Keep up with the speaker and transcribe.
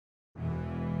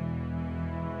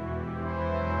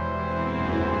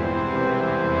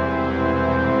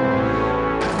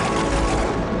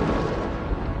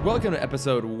Welcome to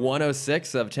episode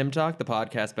 106 of Tim Talk, the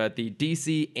podcast about the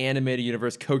DC animated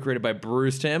universe co-created by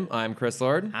Bruce Timm. I'm Chris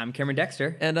Lord. I'm Cameron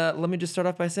Dexter. And let me just start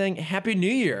off by saying Happy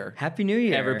New Year. Happy New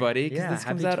Year. Everybody, because this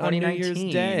comes out on New Year's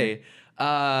Day.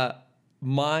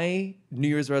 My New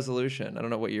Year's resolution, I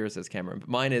don't know what yours is, Cameron, but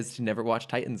mine is to never watch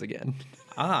Titans again.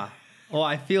 Well,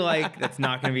 I feel like that's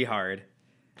not going to be hard.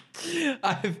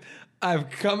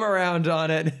 I've come around on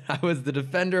it. I was the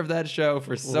defender of that show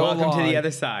for so long. Welcome to the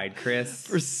other side, Chris.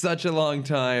 For such a long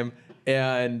time,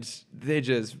 and they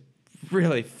just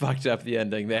really fucked up the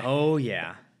ending there. Oh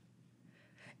yeah.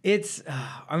 It's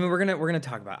I mean we're gonna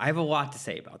talk about it. I have a lot to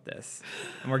say about this.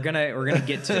 And we're gonna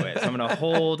get to it. So I'm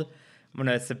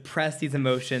gonna suppress these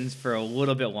emotions for a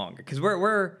little bit longer. Because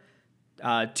we're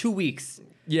 2 weeks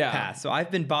past. So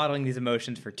I've been bottling these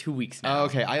emotions for 2 weeks now. Oh,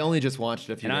 okay. I only just watched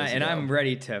it a few days ago. And I'm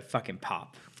ready to fucking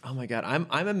pop. Oh my God.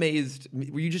 I'm amazed.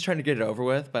 Were you just trying to get it over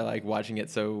with by like watching it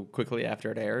so quickly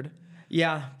after it aired?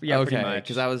 Yeah, okay, pretty much.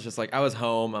 Because I was just like, I was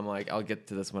home. I'm like, I'll get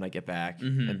to this when I get back.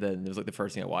 Mm-hmm. And then it was like the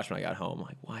first thing I watched when I got home. I'm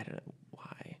like, why?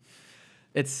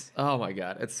 It's, oh my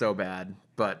God, it's so bad.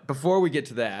 But before we get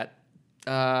to that,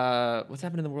 what's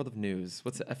happened in the world of news?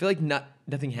 I feel like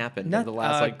nothing happened in the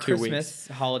last like 2 weeks. Christmas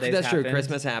holidays. That's happened. true.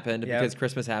 Christmas happened because Yep.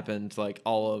 Christmas happened. Like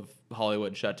all of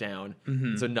Hollywood shut down,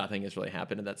 so nothing has really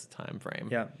happened in that time frame.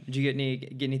 Yeah. Did you get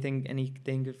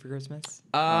anything good for Christmas?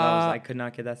 I I could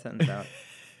not get that sentence out.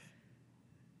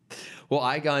 Well,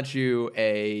 I got you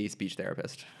a speech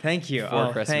therapist. Thank you.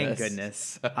 For Christmas. Thank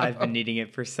goodness. I've been needing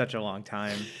it for such a long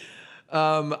time.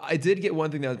 I did get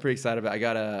one thing that I was pretty excited about. I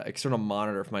got an external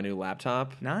monitor for my new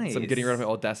laptop. Nice. So I'm getting rid of my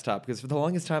old desktop because for the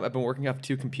longest time I've been working off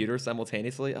 2 computers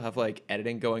simultaneously. I'll have like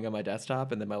editing going on my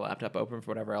desktop and then my laptop open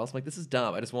for whatever else. I'm like, this is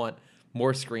dumb. I just want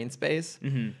more screen space.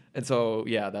 Mm-hmm. And so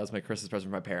yeah, that was my Christmas present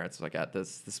from my parents. So I got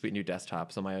this sweet new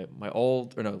desktop. So my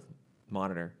old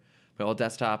monitor, my old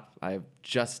desktop, I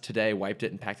just today wiped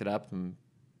it and packed it up and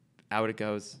out it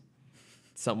goes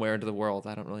somewhere into the world.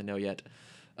 I don't really know yet,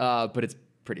 but it's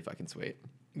pretty fucking sweet.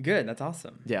 Good. That's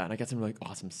awesome. Yeah, and I got some like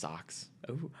awesome socks.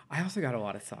 Oh, I also got a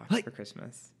lot of socks for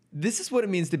Christmas. This is what it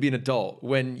means to be an adult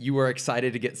when you are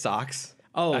excited to get socks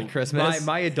at Christmas.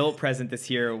 My adult present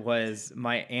this year was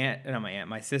my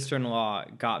sister-in-law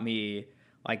got me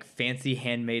like fancy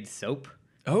handmade soap.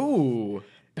 Oh,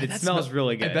 It smells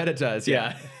really good. I bet it does.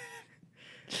 Yeah.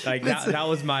 Like that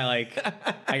was my like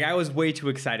I was way too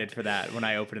excited for that when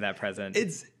I opened that present.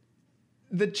 It's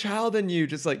the child in you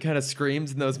just like kind of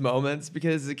screams in those moments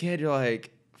because as a kid you're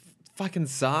like, fucking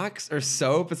socks or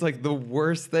soap. It's like the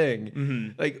worst thing.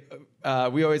 Mm-hmm. Like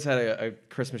we always had a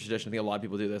Christmas tradition. I think a lot of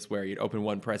people do this where you'd open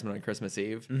one present on Christmas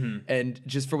Eve, and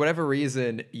just for whatever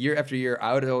reason, year after year,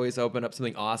 I would always open up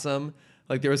something awesome.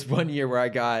 Like there was one year where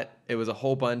it was a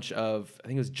whole bunch of, I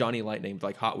think it was Johnny Lightning,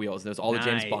 like Hot Wheels. And there was all the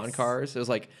James Bond cars. It was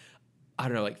like, I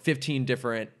don't know, like 15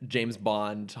 different James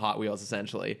Bond Hot Wheels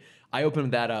essentially. I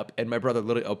opened that up and my brother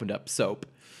literally opened up soap.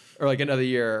 Or like another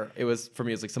year, it was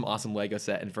like some awesome Lego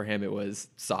set. And for him, it was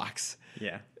socks.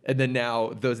 Yeah. And then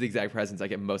now those are the exact presents I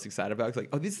get most excited about. It's like,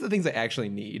 oh, these are the things I actually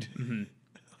need. Mm-hmm.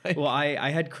 Like, well,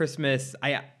 I had Christmas.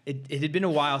 It had been a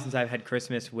while since I've had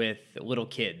Christmas with little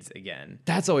kids again.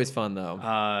 that's always fun though.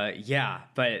 Yeah,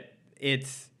 but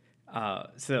it's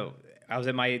so I was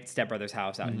at my stepbrother's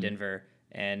house out in Denver,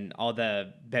 and all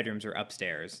the bedrooms are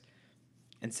upstairs.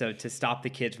 And so to stop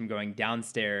the kids from going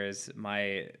downstairs,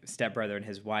 my stepbrother and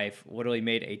his wife literally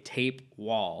made a tape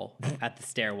wall at the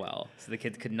stairwell so the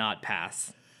kids could not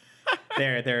pass.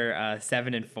 They're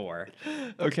 7 and 4.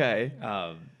 Okay.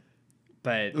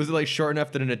 But Was it like short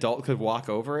enough that an adult could walk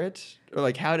over it? Or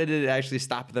like how did it actually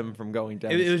stop them from going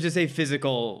down? it was just a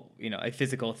physical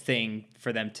thing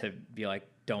for them to be like,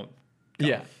 don't go.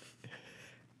 Yeah.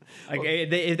 Like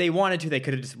if they wanted to, they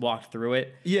could have just walked through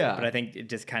it. Yeah. But I think it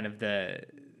just kind of the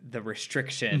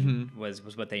restriction was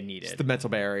what they needed. Just the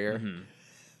mental barrier.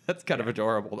 That's kind of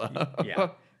adorable though. Yeah.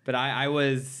 But I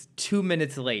was 2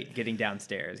 minutes late getting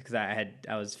downstairs because I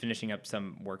was finishing up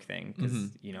some work thing because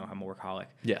I'm a workaholic.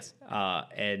 Yes.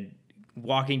 And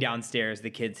walking downstairs, the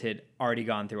kids had already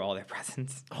gone through all their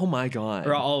presents, Oh my God.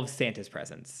 or all of Santa's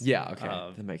presents. Yeah, okay.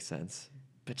 That makes sense.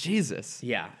 But Jesus.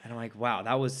 Yeah, and I'm like, wow,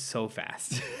 that was so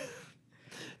fast.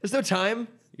 There's no time.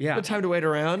 Yeah. No time to wait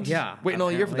around. Yeah, Waiting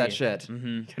all year for that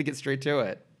apparently. shit. Gotta get straight to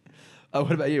it.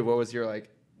 What about you? What was your like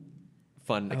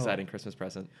fun, exciting Christmas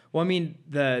present? Well, I mean,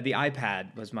 the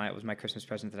iPad was my Christmas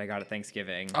present that I got at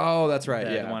Thanksgiving. Oh, that's right.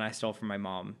 The Yeah. one I stole from my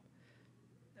mom.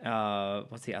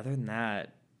 Let's see. Other than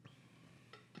that,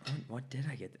 what did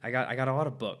I get? I got a lot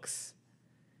of books.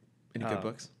 Any good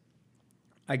books?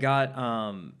 I got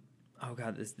oh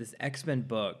god, this X-Men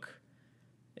book.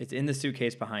 It's in the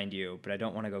suitcase behind you, but I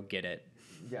don't want to go get it.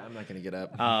 Yeah, I'm not gonna get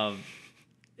up.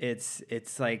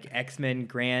 It's like X-Men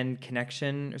Grand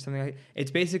Connection or something like that.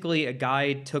 It's basically a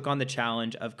guy took on the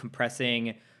challenge of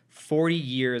compressing 40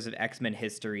 years of X-Men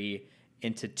history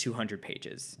into 200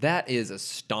 pages. That is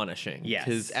astonishing. Yes.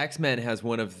 Because X-Men has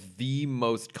one of the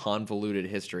most convoluted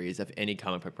histories of any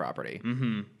comic book property.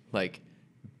 Mm-hmm. Like,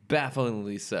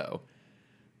 bafflingly so.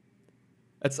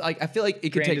 It's like, I feel like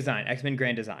it could Grand take... Design. X-Men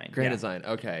Grand Design. Grand Design,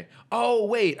 okay. Oh,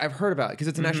 wait, I've heard about it, because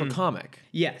it's an actual comic.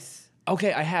 Yes.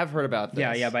 Okay, I have heard about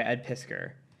this. Yeah, by Ed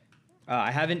Piskor.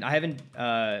 I haven't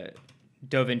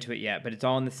dove into it yet, but it's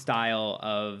all in the style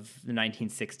of the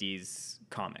 1960s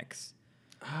comics.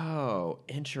 Oh,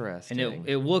 interesting. And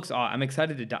it looks. I'm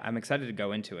excited to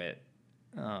go into it,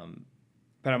 but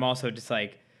I'm also just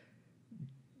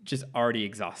already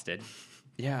exhausted.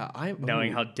 Yeah,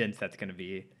 knowing how dense that's going to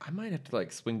be. I might have to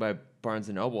like swing by Barnes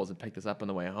and Nobles and pick this up on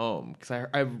the way home because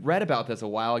I read about this a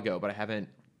while ago, but I haven't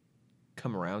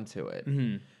come around to it.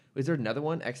 Mm-hmm. Is there another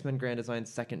one? X-Men Grand Design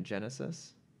Second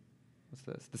Genesis? What's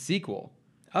this? The sequel.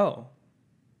 Oh.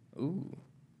 Ooh.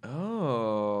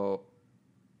 Oh,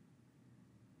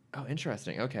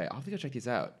 interesting. Okay, I'll have to go check these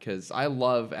out because I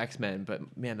love X-Men, but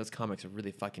man, those comics are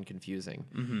really fucking confusing.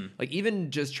 Mm-hmm. Like even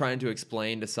just trying to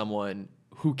explain to someone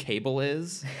who Cable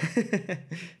is.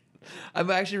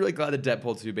 I'm actually really glad that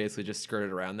Deadpool 2 basically just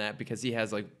skirted around that because he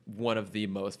has like one of the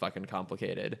most fucking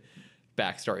complicated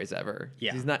backstories ever.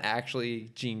 Yeah. He's not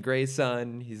actually Jean Grey's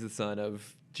son. He's the son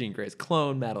of Jean Grey's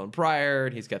clone, Madeline Pryor,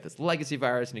 and he's got this legacy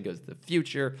virus, and he goes to the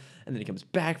future, and then he comes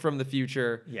back from the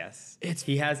future. Yes.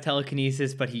 He has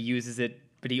telekinesis, but he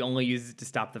only uses it to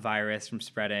stop the virus from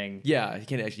spreading. Yeah, he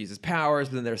can't actually use his powers,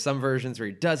 but then there are some versions where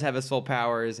he does have his full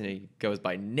powers, and he goes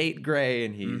by Nate Grey,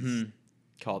 and he's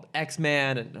called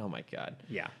X-Man, and oh my god.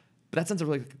 Yeah. But that sounds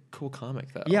like a cool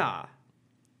comic, though. Yeah.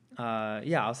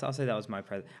 I'll say that was my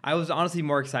present. I was honestly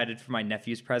more excited for my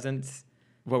nephew's presents.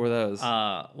 What were those?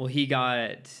 Well, he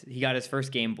got his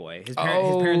first Game Boy. His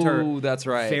parents are that's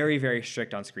right. very, very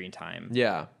strict on screen time.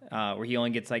 Yeah. Where he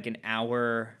only gets like an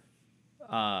hour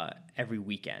every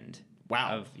weekend.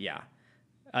 Wow.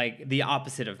 Like the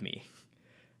opposite of me.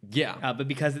 Yeah. But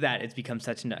because of that, it's become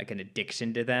such an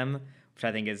addiction to them, which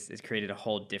I think has created a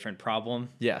whole different problem.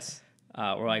 Yes.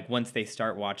 Or like once they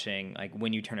start watching, like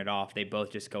when you turn it off, they both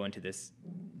just go into this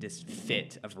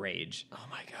fit of rage. Oh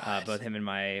my god! Both him and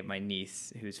my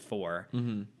niece, who's 4.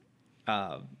 Mm-hmm.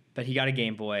 But he got a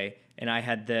Game Boy, and I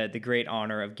had the great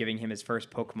honor of giving him his first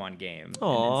Pokemon game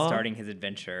and then starting his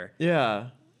adventure. Yeah.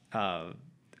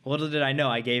 Little did I know,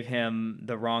 I gave him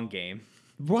the wrong game.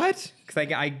 What? Because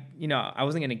I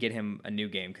wasn't gonna get him a new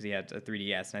game because he had a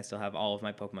 3DS, and I still have all of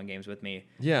my Pokemon games with me.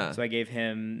 Yeah. So I gave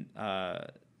him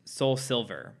Soul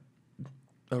Silver,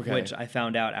 okay. Which I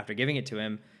found out after giving it to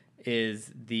him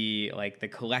is the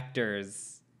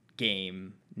collector's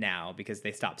game now because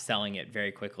they stopped selling it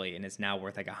very quickly and it's now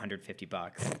worth like $150.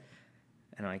 And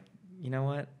I'm like, you know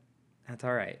what? That's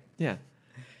all right. Yeah.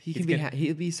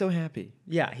 He'll be so happy.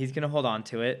 Yeah, he's gonna hold on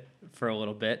to it for a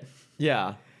little bit.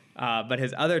 Yeah. But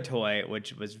his other toy,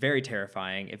 which was very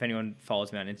terrifying, if anyone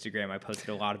follows me on Instagram, I posted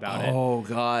a lot about it. Oh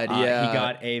god, yeah. He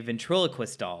got a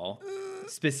ventriloquist doll.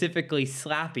 Specifically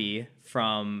Slappy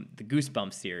from the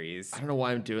Goosebumps series. I don't know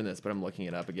why I'm doing this, but I'm looking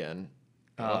it up again.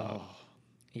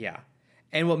 Yeah.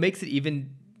 And what makes it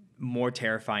even more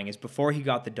terrifying is before he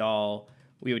got the doll,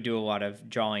 we would do a lot of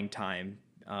drawing time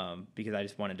because I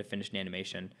just wanted to finish an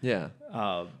animation. Yeah.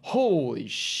 Holy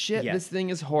shit, yeah. This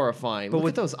thing is horrifying. Look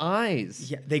at those eyes.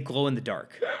 Yeah, they glow in the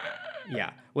dark.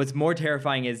 Yeah. What's more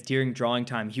terrifying is during drawing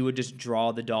time, he would just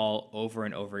draw the doll over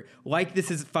and over. Like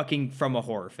this is fucking from a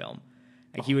horror film.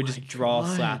 Like he would just draw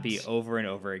Slappy over and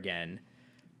over again.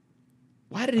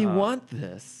 Why did he want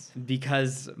this?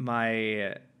 Because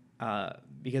my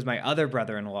other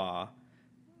brother-in-law,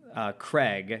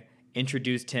 Craig,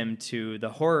 introduced him to the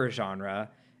horror genre,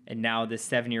 and now this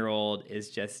 7-year-old is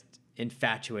just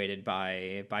infatuated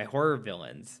by horror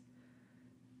villains.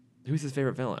 Who's his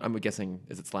favorite villain? I'm guessing,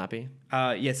 is it Slappy?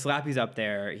 Yeah, Slappy's up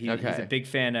there. He's a big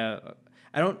fan of.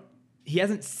 He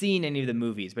hasn't seen any of the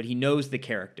movies, but he knows the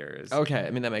characters. Okay, I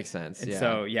mean that makes sense. And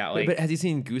so yeah, but has he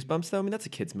seen Goosebumps though? I mean that's a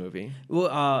kid's movie.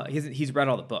 Well, he's read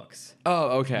all the books.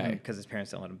 Oh, okay. Because his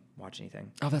parents don't let him watch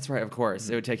anything. Oh, that's right. Of course,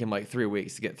 it would take him like 3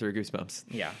 weeks to get through Goosebumps.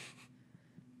 Yeah.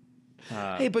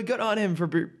 Hey, but good on him for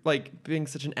being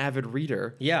such an avid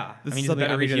reader. Yeah, he's a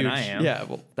better reader than I am. Yeah,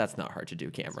 well, that's not hard to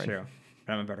do, Cameron. It's true,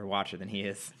 but I'm a better watcher than he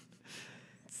is.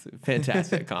 It's a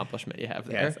fantastic accomplishment you have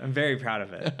there. Yes, I'm very proud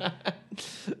of it.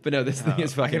 But no, this thing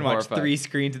is fucking horrifying. I can watch 3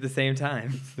 screens at the same time.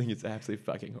 This thing is absolutely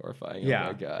fucking horrifying. Yeah.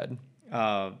 Oh my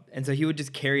god. And so he would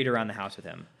just carry it around the house with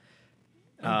him.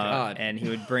 Oh god. And he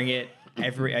would bring it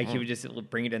he would just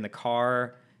bring it in the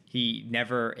car. It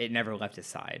never left his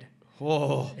side.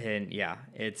 Whoa. And yeah,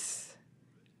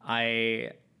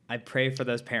 I pray for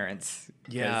those parents.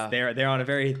 Yeah. They're on a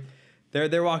very,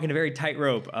 they're walking a very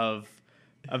tightrope of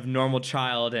normal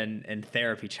child and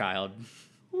therapy child.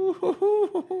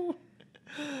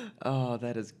 Oh,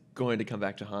 that is going to come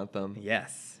back to haunt them.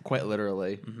 Yes. Quite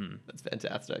literally. That's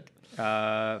fantastic.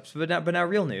 But now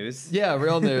real news. Yeah,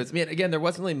 real news. I mean, again, there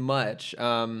wasn't really much.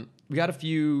 We got a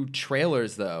few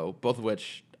trailers, though, both of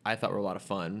which I thought were a lot of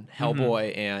fun.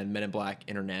 Hellboy and Men in Black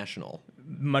International.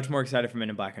 Much more excited for Men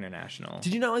in Black International.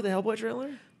 Did you not like the Hellboy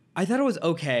trailer? I thought it was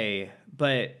okay,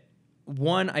 but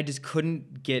one, I just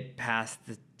couldn't get past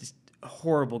the just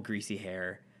horrible greasy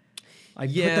hair.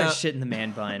 Put that shit in the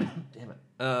man bun. Damn it.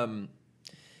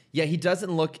 Yeah, he doesn't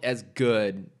look as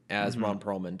good as Ron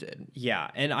Perlman did. Yeah,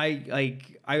 and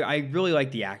I really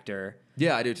like the actor.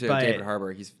 Yeah, I do too. But David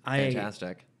Harbour, he's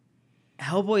fantastic.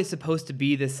 Hellboy is supposed to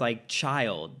be this like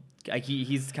child. Like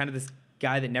he's kind of this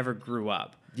guy that never grew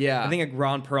up. Yeah. I think like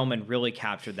Ron Perlman really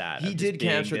captured that. He did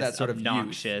capture that sort of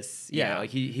obnoxious. Youth. Yeah, like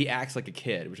he acts like a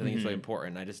kid, which I think is really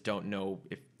important. I just don't know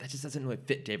if that just doesn't really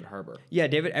fit David Harbour. Yeah,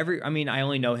 I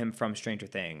only know him from Stranger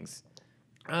Things.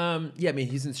 Yeah, I mean,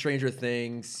 he's in Stranger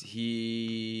Things.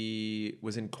 He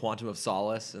was in Quantum of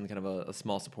Solace in kind of a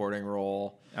small supporting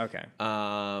role. Okay.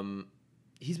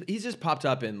 He's just popped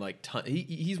up in like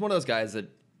he's one of those guys that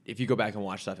if you go back and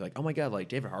watch stuff, you're like, oh my god, like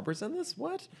David Harbour's in this?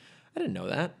 What? I didn't know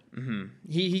that.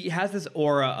 He has this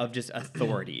aura of just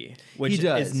authority, which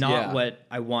is not what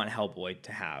I want Hellboy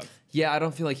to have. Yeah, I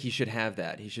don't feel like he should have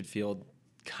that. He should feel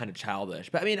kind of childish.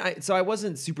 But I mean, I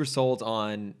wasn't super sold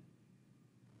on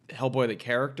Hellboy the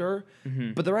character,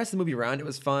 but the rest of the movie around it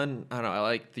was fun. I don't know. I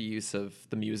like the use of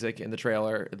the music in the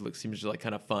trailer. It seems just like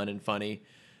kind of fun and funny.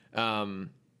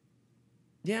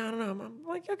 Yeah, I don't know. I'm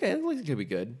like, okay, it could be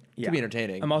good. It could be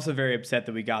entertaining. I'm also very upset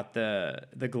that we got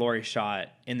the glory shot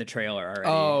in the trailer already.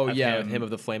 Oh, yeah, with him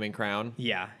of the flaming crown.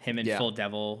 Yeah, him in full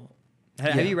devil.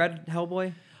 Have you read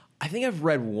Hellboy? I think I've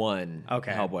read one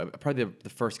Hellboy, probably the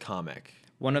first comic.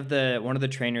 One of the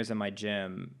trainers in my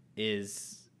gym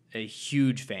is a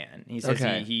huge fan. He says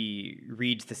he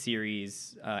reads the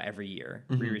series every year,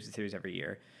 rereads the series every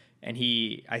year. And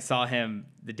I saw him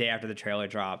the day after the trailer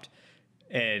dropped,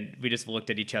 and we just looked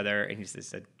at each other, and he just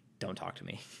said, "Don't talk to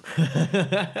me."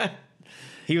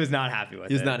 He was not happy with it.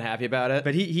 He was not happy about it?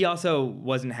 But he also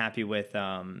wasn't happy with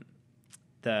the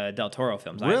Del Toro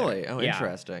films either. Really? Oh,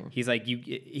 interesting. He's like,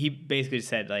 he basically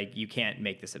said, like, you can't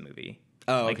make this a movie.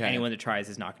 Oh, like, anyone that tries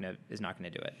is not gonna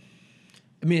do it.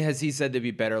 I mean, has he said they'd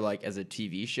be better, like, as a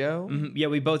TV show? Mm-hmm. Yeah,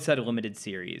 we both said a limited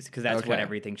series, because that's what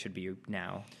everything should be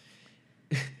now.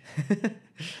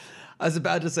 I was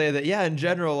about to say that, yeah, in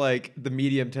general, like, the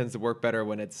medium tends to work better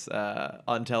when it's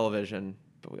on television,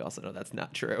 but we also know that's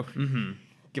not true.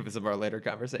 Give us some of our later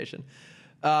conversation.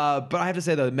 But I have to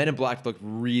say, though, Men in Black looked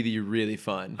really, really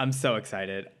fun. I'm so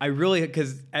excited.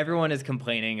 Because everyone is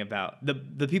complaining about,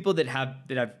 the people that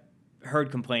I've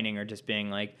heard complaining are just being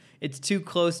like, it's too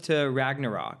close to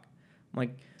Ragnarok. I'm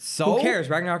like, so who cares?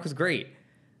 Ragnarok was great.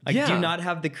 Like, do you not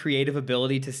have the creative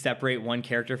ability to separate one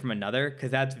character from another? Because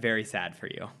that's very sad for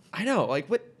you. I know. Like,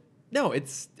 what? No,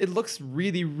 it looks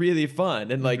really, really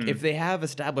fun. And, like, if they have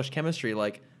established chemistry,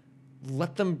 like,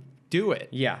 let them do it.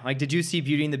 Yeah. Like, did you see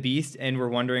Beauty and the Beast and were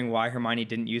wondering why Hermione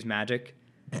didn't use magic?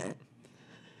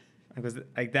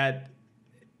 Like that.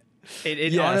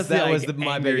 It yes, honestly, that like, was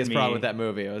my biggest problem with that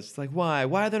movie. I was just like, why?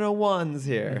 Why are there no wands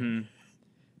here?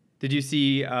 Did you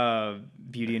see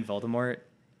Beauty and Voldemort?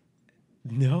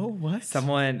 No, what?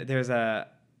 There's a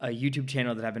YouTube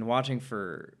channel that I've been watching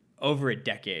for over a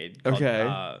decade. Called,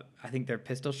 I think they're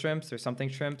Pistol Shrimps or something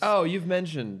Shrimps. Oh, you've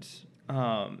mentioned.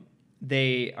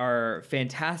 They are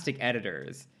fantastic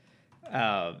editors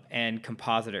and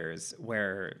compositors.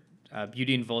 Where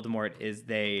Beauty and Voldemort is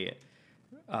they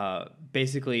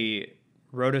basically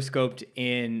rotoscoped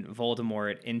in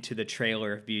Voldemort into the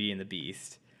trailer of Beauty and the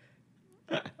Beast.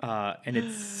 And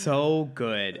it's so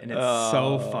good and it's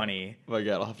so funny. Oh my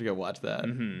god, I'll have to go watch that.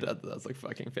 That's like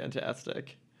fucking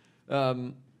fantastic.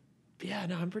 Yeah,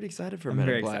 no, I'm pretty excited for Men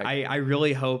in Black. I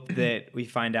really hope that we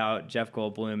find out Jeff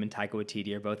Goldblum and Taika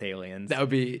Waititi are both aliens.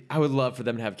 I would love for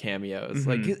them to have cameos.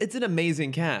 Like, it's an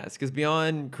amazing cast because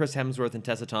beyond Chris Hemsworth and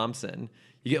Tessa Thompson,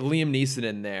 you get Liam Neeson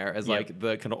in there as like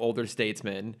the kind of older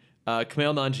statesman.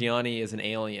 Kumail Nanjiani is an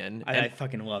alien. I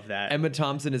fucking love that. Emma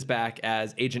Thompson is back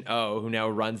as Agent O, who now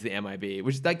runs the MIB,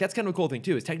 which like that's kind of a cool thing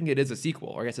too. Is technically it is a sequel,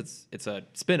 or I guess it's a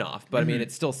spin-off, but I mean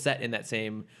it's still set in that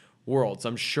same world. So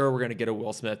I'm sure we're gonna get a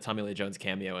Will Smith, Tommy Lee Jones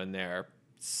cameo in there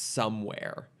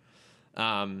somewhere.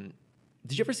 Did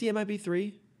you ever see MIB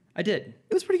 3? I did.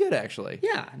 It was pretty good, actually.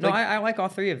 Yeah. No, Like, I like all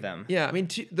three of them. yeah, I mean,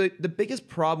 the biggest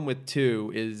problem with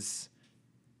 2 is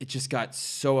it just got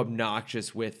so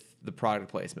obnoxious with the product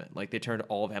placement. Like, they turned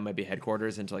all of MIB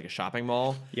headquarters into like a shopping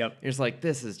mall. Yep. You're just like,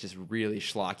 this is just really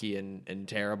schlocky and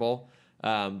terrible.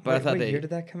 But What, I thought what year did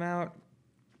that come out?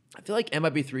 I feel like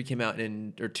MIB 3 came out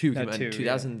or 2 came out 2, in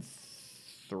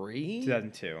 2003?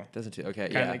 2002. 2002, okay,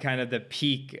 Kind yeah. of, kind of the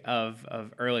peak of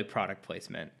early product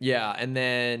placement. Yeah, and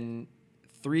then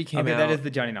 3 came Okay, out. that is the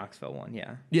Johnny Knoxville one.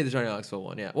 Yeah. Yeah, the Johnny Knoxville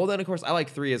one, yeah. Well, then, of course, I like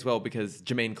 3 as well because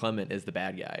Jermaine Clement is the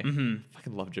bad guy. Mm-hmm.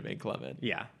 Fucking love Jermaine Clement.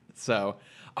 Yeah. So,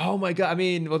 oh my God. I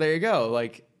mean, well, there you go.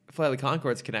 Like, Flight of the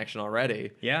Conchords connection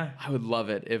already. Yeah. I would love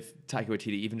it if Taika Waititi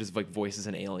even just like voices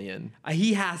an alien.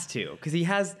 He has to, because he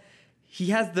has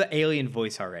the alien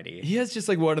voice already. He has just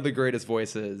like one of the greatest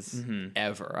voices Mm-hmm.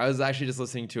 ever. I was actually just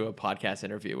listening to a podcast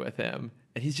interview with him,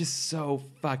 and he's just so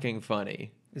fucking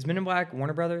funny. Is Men in Black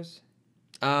Warner Brothers?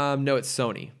 No, it's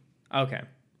Sony. Okay.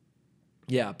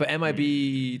 Yeah, but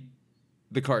MIB,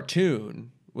 the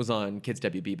cartoon, was on Kids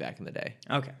WB back in the day.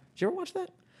 Okay. Did you ever watch that?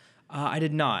 I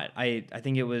did not. I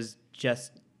think it was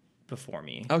just before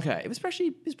me. Okay, it was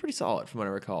pretty solid from what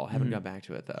I recall. Haven't got back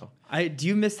to it though. Do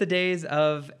you miss the days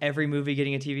of every movie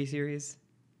getting a TV series?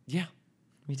 Yeah,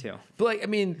 Me too. but like I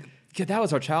mean, that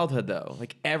was our childhood though.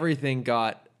 Like everything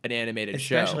got an animated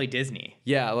Especially show. Disney.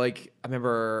 Yeah, like I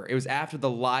remember it was after the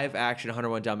live action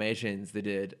 101 Dalmatians. They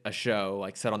did a show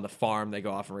like set on the farm they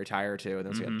go off and retire to, and then it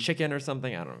was like a chicken or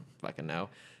something. I don't fucking know.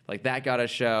 Like that got a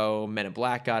show. Men in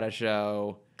Black got a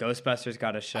show. Ghostbusters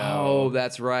got a show. Oh,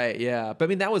 that's right. Yeah. But I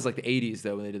mean, that was like the 80s,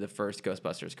 though, when they did the first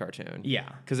Ghostbusters cartoon. Yeah.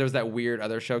 Because there was that weird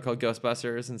other show called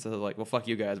Ghostbusters. And so they're like, well, fuck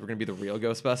you guys. We're going to be the real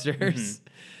Ghostbusters.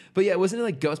 But yeah, wasn't it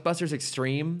like Ghostbusters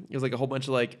Extreme? It was like a whole bunch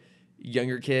of like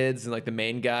younger kids. And like the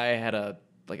main guy had a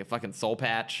fucking soul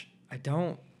patch. I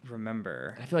don't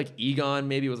remember. I feel like Egon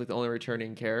maybe was like the only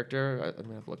returning character. I'm going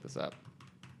to have to look this up.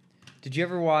 Did you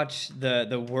ever watch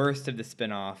the worst of the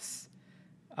spin-offs,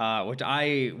 which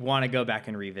I want to go back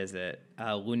and revisit,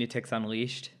 Lunatics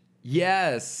Unleashed?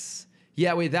 Yes.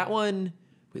 Yeah, wait, that one.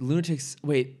 Wait, Lunatics.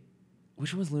 Wait,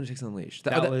 which one was Lunatics Unleashed?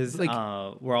 That was like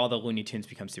where all the Looney Tunes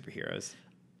become superheroes.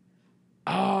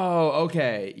 Oh,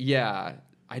 okay. Yeah.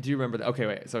 I do remember that. Okay,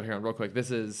 wait. So here on real quick. This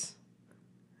is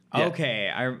yeah.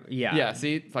 Okay, Yeah,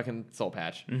 see? Fucking soul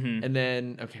patch. Mhm. And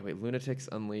then okay, wait, Lunatics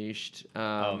Unleashed.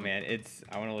 Oh man,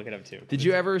 I want to look it up too. Did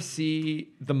you ever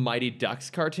see the Mighty Ducks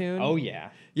cartoon? Oh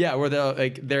yeah. Yeah, where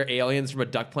they're aliens from a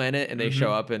duck planet and they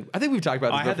show up and I think we've talked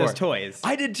about this I had before. those toys.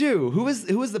 I did too. Who was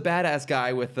the badass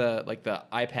guy with the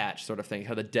eye patch sort of thing?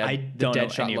 How the don't know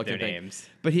Deadshot any of looking their thing. names.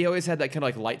 But he always had that kind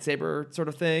of like lightsaber sort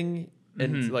of thing,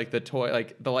 and like the toy,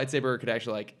 like the lightsaber could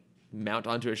actually like mount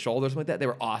onto his shoulder or something like that. They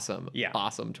were awesome. Yeah.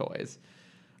 Awesome toys.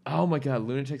 Oh my God,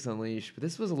 Lunatics Unleashed. But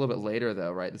this was a little bit later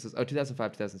though, right? This was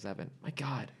 2005, 2007. My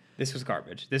God. This was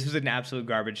garbage. This was an absolute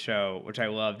garbage show, which I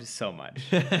loved so much.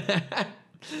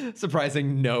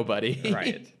 Surprising nobody.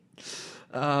 Right.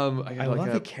 I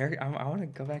love the character. I want to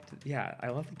go back to I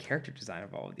love the character design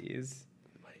of all of these.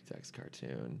 Mighty Ducks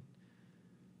cartoon.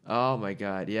 Oh my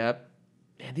God. Yep.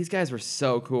 Man, these guys were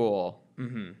so cool.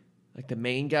 Mm-hmm. Like the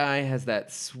main guy has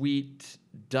that sweet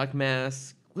duck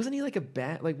mask. Wasn't he like a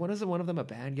bad? Like, wasn't one of them a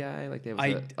bad guy? Like there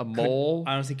was a mole.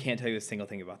 I honestly can't tell you a single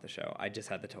thing about the show. I just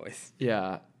had the toys.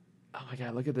 Yeah. Oh my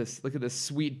God! Look at this! Look at this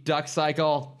sweet duck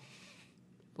cycle.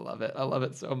 Love it! I love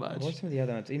it so much. What are some of the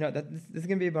other ones? You know, this is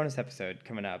gonna be a bonus episode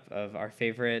coming up of our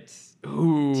favorite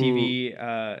Ooh.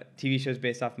 TV shows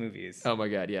based off movies. Oh my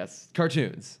God! Yes,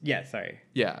 cartoons. Yeah, sorry.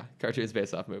 Yeah, cartoons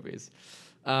based off movies.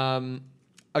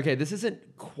 Okay, this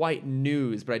isn't quite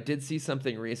news, but I did see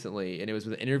something recently, and it was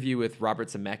with an interview with Robert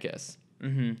Zemeckis.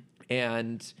 Mm-hmm.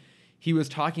 And he was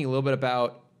talking a little bit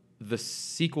about the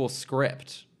sequel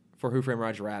script for Who Framed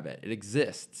Roger Rabbit. It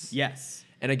exists. Yes.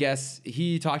 And I guess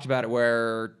he talked about it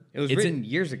where It was it's written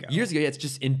years ago. Years ago, yeah, it's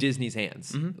just in Disney's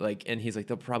hands. Mm-hmm. Like, and he's like,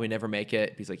 they'll probably never make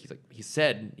it. He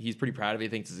said he's pretty proud of it. He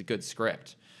thinks it's a good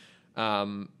script.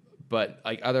 But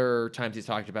like other times he's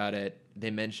talked about it, they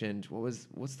mentioned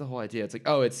what's the whole idea? It's like,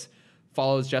 it's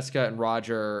follows Jessica and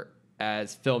Roger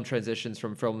as film transitions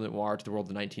from film noir to the world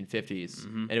of the 1950s,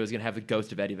 and it was gonna have the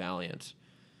ghost of Eddie Valiant.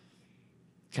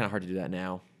 Kind of hard to do that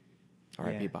now.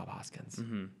 R.I.P. Yeah. Bob Hoskins.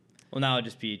 Mm-hmm. Well, now it'd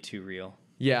just be too real.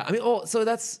 Yeah, I mean, so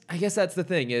I guess that's the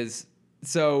thing is,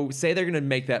 so say they're gonna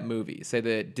make that movie, say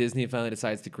that Disney finally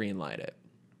decides to greenlight it.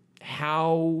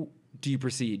 How do you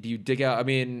proceed? Do you dig out? I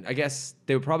mean, I guess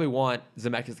they would probably want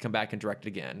Zemeckis to come back and direct it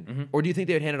again, or do you think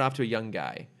they would hand it off to a young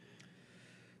guy?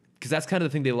 Because that's kind of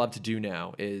the thing they love to do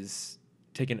now is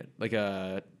taking like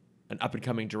an up and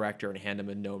coming director and hand him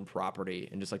a known property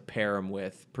and just like pair him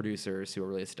with producers who are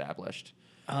really established.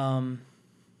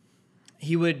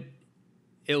 He would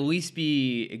at least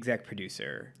be exec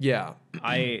producer. Yeah.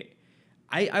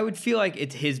 I would feel like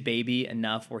it's his baby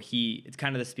enough where it's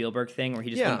kind of the Spielberg thing where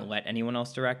he just wouldn't let anyone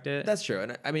else direct it. That's true.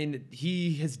 And I mean,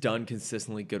 he has done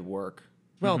consistently good work.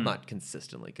 Well, not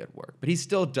consistently good work, but he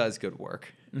still does good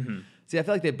work. See, I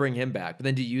feel like they bring him back, but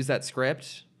then do you use that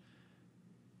script?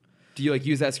 Do you like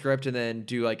use that script and then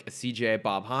do like a CGI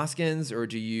Bob Hoskins, or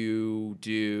do you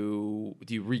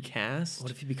recast?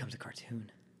 What if he becomes a cartoon?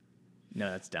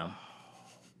 No, that's dumb.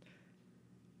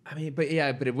 I mean, but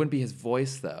it wouldn't be his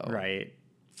voice though. Right.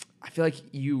 I feel like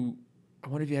I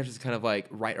wonder if you have to just kind of like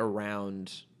write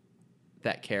around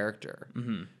that character.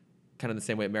 Kind of the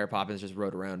same way Mary Poppins just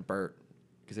wrote around Bert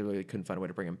because they really couldn't find a way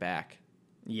to bring him back.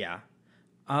 Yeah.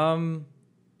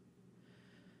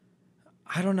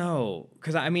 I don't know.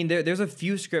 Because, I mean, there's a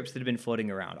few scripts that have been floating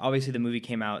around. Obviously, the movie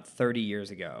came out 30 years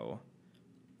ago,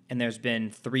 and there's been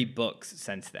 3 books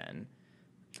since then.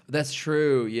 That's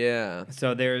true, yeah.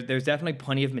 So there's definitely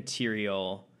plenty of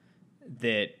material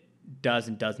that does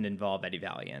and doesn't involve Eddie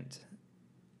Valiant.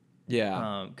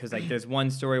 Yeah. Because, like, there's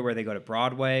one story where they go to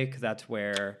Broadway, because that's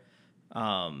where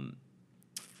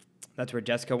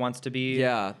Jessica wants to be.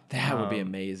 Yeah, that would be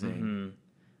amazing.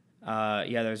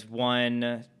 There's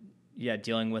one...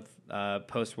 dealing with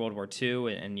post-World War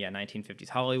II and 1950s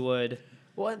Hollywood.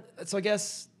 Well, so I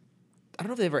guess, I don't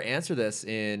know if they ever answer this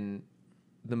in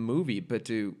the movie, but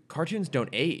cartoons don't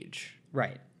age?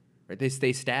 Right. They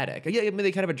stay static. Yeah, I mean,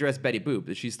 they kind of address Betty Boop,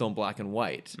 that she's still in black and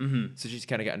white. So she's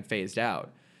kind of gotten phased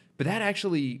out. But that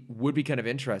actually would be kind of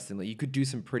interesting. Like, you could do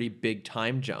some pretty big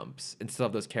time jumps and still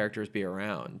have those characters be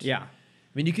around. Yeah. I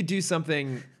mean, you could do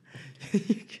something...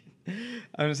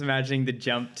 I'm just imagining the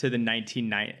jump to the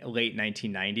late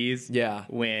 1990s. Yeah.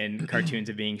 When cartoons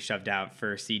are being shoved out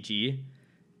for CG,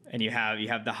 and you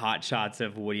have the hot shots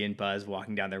of Woody and Buzz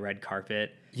walking down the red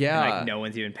carpet. Yeah. And like no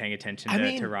one's even paying attention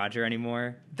to Roger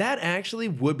anymore. That actually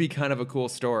would be kind of a cool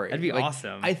story. That'd be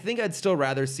awesome. I think I'd still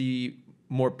rather see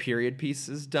more period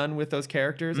pieces done with those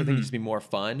characters. I think it'd just be more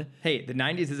fun. Hey, the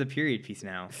 90s is a period piece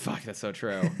now. Fuck, that's so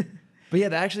true. But yeah,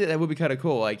 that would be kind of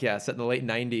cool. Like, yeah, set in the late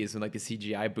 90s when like the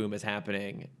CGI boom is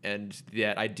happening, and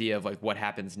that idea of like what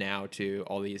happens now to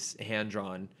all these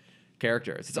hand-drawn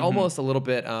characters. It's almost a little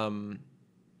bit Sound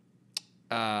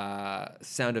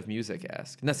of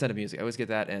Music-esque. Not Sound of Music. I always get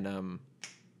that. And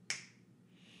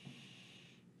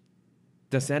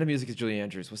the Sound of Music is Julie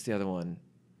Andrews. What's the other one?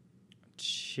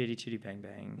 Chitty Chitty Bang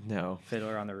Bang. No.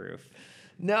 Fiddler on the Roof.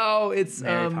 No, it's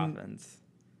Mary Poppins.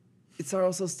 It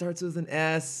also starts with an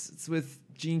S. It's with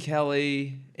Gene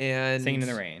Kelly and Singing in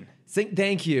the Rain.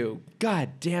 Thank you.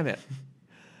 God damn it.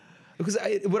 Because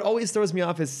what always throws me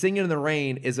off is Singing in the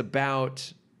Rain is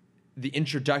about the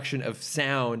introduction of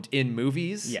sound in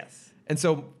movies. Yes. And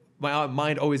so my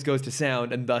mind always goes to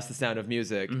sound, and thus the Sound of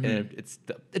Music. And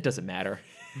it doesn't matter.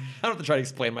 I don't have to try to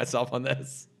explain myself on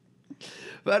this.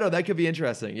 But I know that could be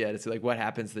interesting. Yeah, to see like what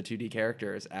happens to the 2D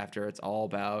characters after it's all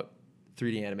about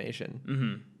 3D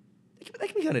animation. That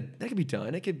could be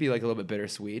done. It could be like a little bit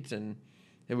bittersweet, and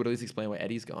it would at least explain why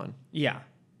Eddie's gone. Yeah.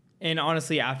 And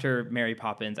honestly, after Mary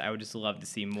Poppins, I would just love to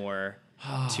see more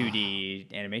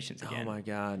 2D animations again. Oh my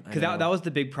God. Because that was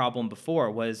the big problem before,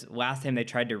 was last time they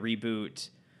tried to reboot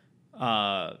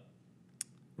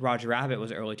Roger Rabbit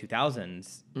was early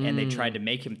 2000s, and they tried to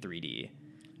make him 3D.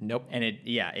 Nope. And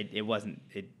it wasn't,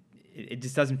 it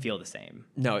just doesn't feel the same.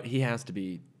 No, he has to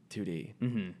be 2D.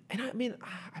 And I mean,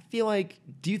 I feel like,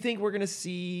 do you think we're going to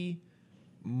see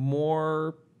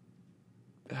more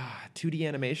 2D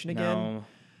animation again? No.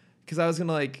 Because I was going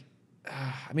to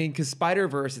because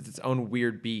Spider-Verse is its own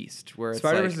weird beast. Where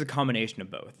Spider-Verse is a combination of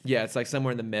both. Yeah, it's like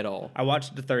somewhere in the middle. I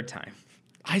watched it the third time.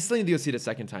 I still need to go see it a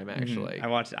second time, actually.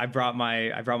 I brought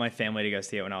my family to go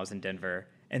see it when I was in Denver.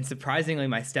 And surprisingly,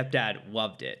 my stepdad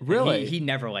loved it. Really? He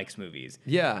never likes movies.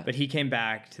 Yeah. But he came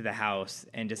back to the house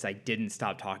and just like didn't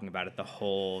stop talking about it the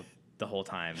whole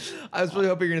time. I was really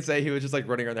hoping you were gonna say he was just like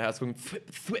running around the house going thwip,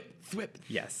 thwip, thwip.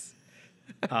 Yes.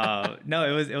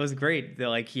 No, it was great that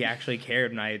like he actually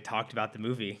cared when I talked about the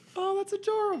movie. Oh, that's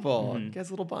adorable. You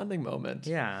guys' little bonding moment.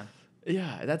 Yeah.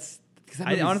 Yeah,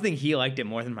 I honestly think he liked it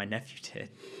more than my nephew did.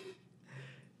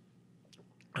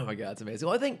 Oh my God, it's amazing.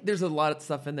 Well, I think there's a lot of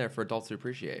stuff in there for adults to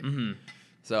appreciate.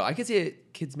 So I could see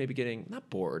kids maybe getting not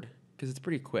bored because it's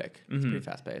pretty quick. It's pretty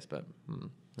fast paced, but I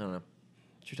don't know.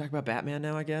 Should we talk about Batman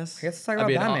now? I guess. Let's talk about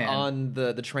Batman on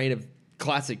the train of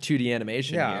classic 2D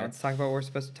animation. Yeah, here. let's talk about what we're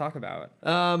supposed to talk about.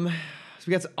 So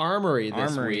we got Armory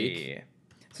this week.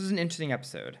 This was an interesting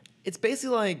episode. It's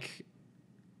basically like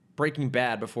Breaking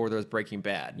Bad before there was Breaking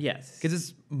Bad. Yes, because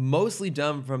it's mostly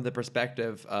done from the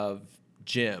perspective of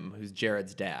Jim, who's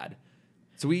Jared's dad.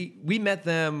 So we met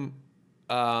them,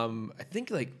 I think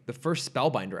like the first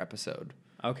Spellbinder episode.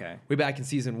 Okay. Way back in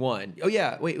season 1. Oh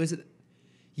yeah, wait, was it?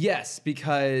 Yes,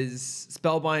 because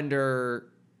Spellbinder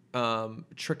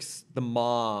tricks the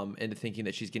mom into thinking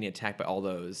that she's getting attacked by all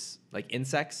those like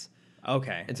insects.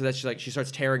 Okay. And so that's she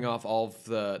starts tearing off all of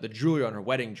the jewelry on her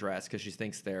wedding dress because she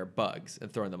thinks they're bugs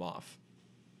and throwing them off.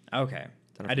 Okay.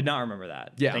 I did not remember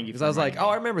that. Yeah, Thank you. because For I was like, reminding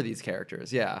oh, I me. remember these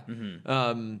characters. Yeah,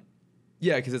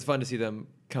 yeah, because it's fun to see them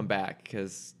come back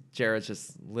because Jared's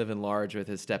just living large with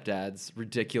his stepdad's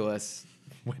ridiculous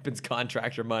weapons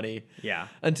contractor money. Yeah.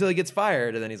 Until he gets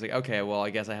fired, and then he's like, okay, well, I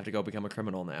guess I have to go become a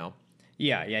criminal now.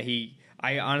 Yeah.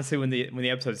 I honestly, when the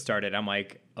episode started, I'm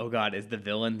like, oh God, is the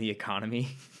villain the economy?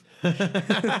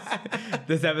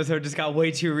 This episode just got way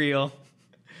too real.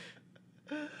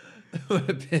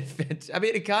 I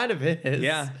mean, it kind of is.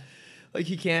 Yeah. Like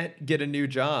he can't get a new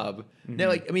job. Now,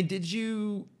 like, I mean, did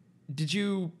you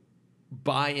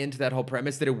buy into that whole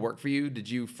premise? Did it work for you? Did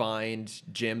you find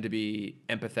Jim to be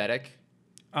empathetic?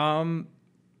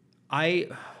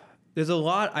 There's a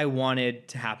lot I wanted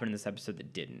to happen in this episode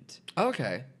that didn't.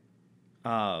 Okay.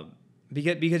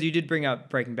 Because you did bring up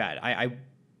Breaking Bad.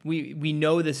 We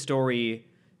know the story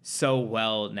so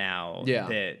well now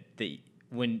that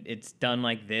when it's done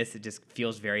like this, it just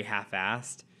feels very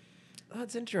half-assed. Oh,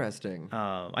 that's interesting.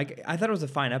 I thought it was a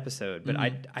fine episode, but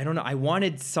I don't know. I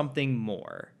wanted something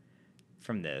more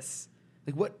from this.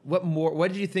 Like what more?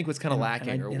 What did you think was kind of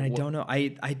lacking? I don't know.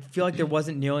 I feel like there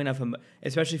wasn't nearly enough,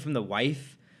 especially from the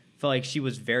wife. I feel like she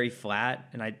was very flat,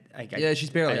 and yeah, she's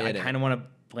barely in I it. kind of want to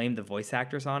blame the voice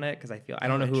actors on it because I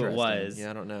don't know who it was. Yeah,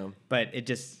 I don't know. But it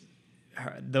just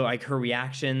her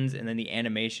reactions and then the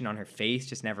animation on her face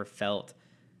just never felt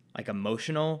like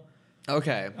emotional.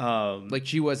 Okay. Like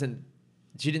she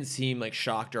didn't seem like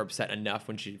shocked or upset enough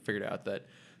when she figured out that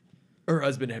her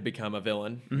husband had become a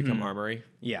villain, become Armory.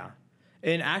 Yeah.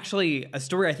 And actually, a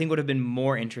story I think would have been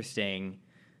more interesting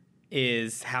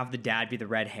is have the dad be the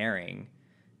red herring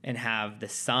and have the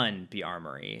son be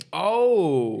Armory.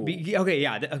 Oh. Okay,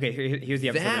 yeah. Here's the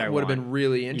episode that I want. That would have been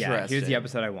really interesting. Yeah, here's the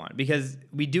episode I want. Because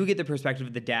we do get the perspective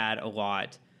of the dad a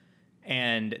lot.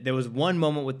 And there was one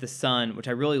moment with the son, which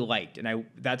I really liked. And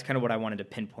that's kind of what I wanted to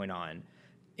pinpoint on,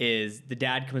 is the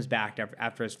dad comes back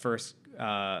after his first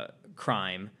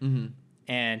crime. Mm-hmm.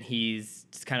 And he's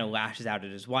just kind of lashes out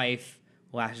at his wife,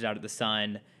 lashes out at the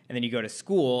son. And then you go to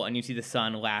school and you see the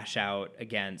son lash out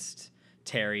against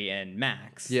Terry and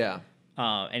Max. Yeah.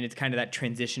 And it's kind of that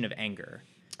transition of anger,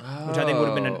 which I think would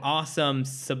have been an awesome,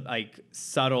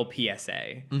 subtle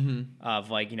PSA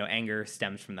of anger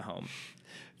stems from the home.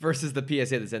 Versus the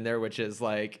PSA that's in there, which is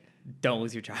like, don't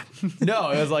lose your job. No,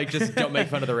 it was like, just don't make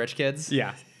fun of the rich kids.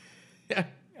 Yeah.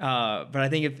 But I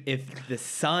think if the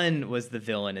son was the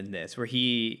villain in this, where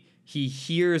he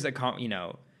hears a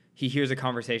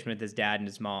conversation with his dad and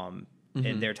his mom,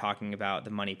 and they're talking about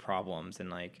the money problems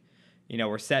and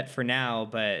we're set for now,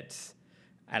 but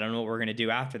I don't know what we're gonna do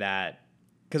after that.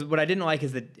 Because what I didn't like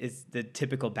is the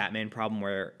typical Batman problem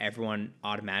where everyone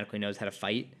automatically knows how to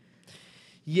fight.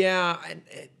 Yeah,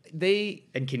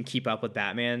 and can keep up with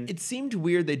Batman. It seemed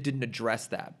weird they didn't address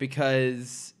that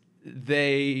because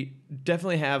they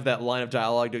definitely have that line of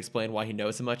dialogue to explain why he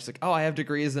knows so much. It's like, oh, I have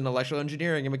degrees in electrical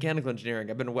engineering and mechanical engineering.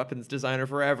 I've been a weapons designer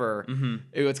forever. Mm-hmm.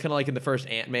 It's kind of like in the first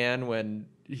Ant-Man when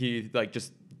he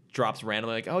just drops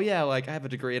randomly like, oh yeah, I have a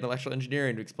degree in electrical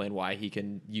engineering to explain why he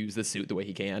can use the suit the way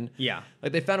he can. Yeah.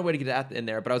 They found a way to get that in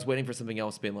there, but I was waiting for something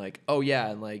else being like, oh yeah,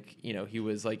 and he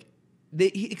was like,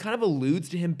 he kind of alludes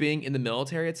to him being in the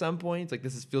military at some point. It's like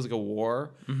feels like a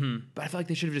war, but I feel like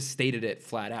they should have just stated it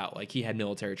flat out, like he had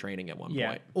military training at one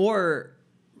point, or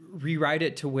rewrite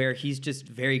it to where he's just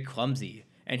very clumsy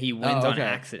and he wins on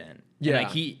accident. Yeah,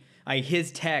 and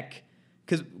his tech,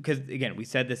 because again, we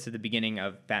said this at the beginning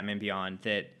of Batman Beyond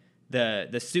that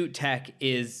the suit tech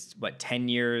is 10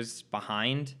 years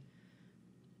behind.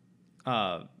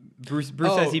 Bruce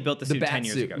says he built the suit 10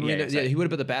 years ago. Yeah, he would have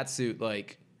built the bat suit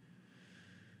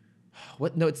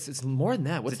what? No, it's more than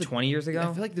that. What's it 20 years ago?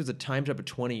 I feel like there's a time jump of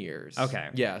 20 years. Okay.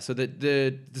 Yeah, so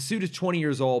the suit is 20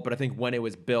 years old, but I think when it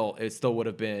was built, it still would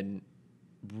have been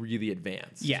really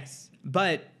advanced. Yes,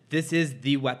 but this is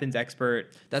the weapons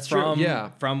expert. That's true.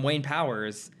 Yeah, from Wayne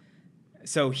Powers.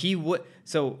 So he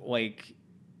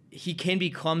can be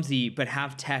clumsy, but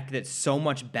have tech that's so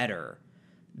much better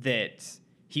that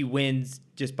he wins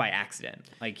just by accident.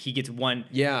 He gets one.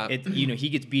 Yeah. He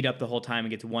gets beat up the whole time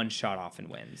and gets one shot off and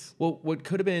wins. Well, what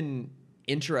could have been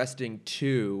interesting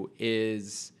too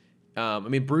is,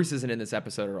 Bruce isn't in this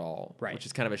episode at all, right? Which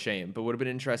is kind of a shame. But what would have been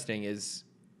interesting is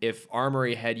if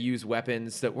Armory had used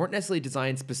weapons that weren't necessarily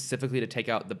designed specifically to take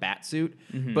out the bat suit,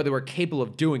 but they were capable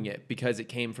of doing it because it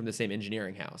came from the same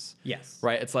engineering house. Yes.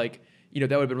 Right? It's like, that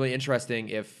would have been really interesting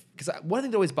if, because one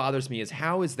thing that always bothers me is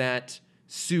how is that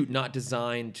suit not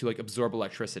designed to like absorb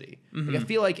electricity? Like, I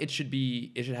feel like it should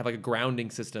have like a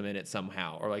grounding system in it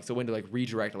somehow, or like so when to like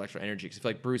redirect electrical energy. Because I feel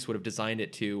like Bruce would have designed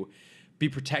it to be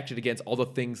protected against all the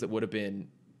things that would have been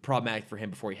problematic for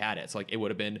him before he had it. So like it would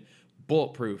have been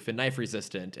bulletproof and knife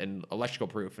resistant and electrical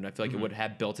proof, and I feel like it would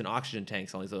have built-in oxygen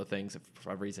tanks and all these other things. If for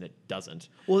whatever reason it doesn't.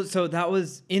 Well, so that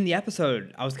was in the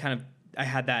episode. I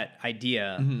had that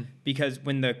idea because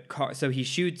when the car, so he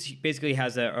shoots, he basically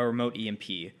has a remote EMP.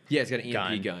 Yeah, he's got an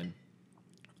EMP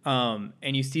gun.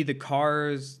 And you see the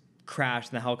cars crash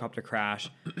and the helicopter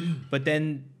crash, but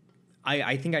then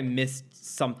I think I missed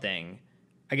something.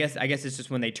 I guess it's just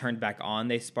when they turned back on,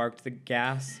 they sparked the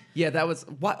gas. Yeah, that was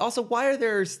why. Also, why are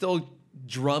there still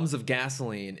drums of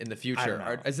gasoline in the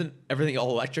future? Isn't everything all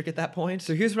electric at that point?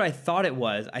 So here's what I thought it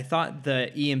was. I thought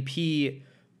the EMP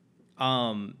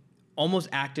almost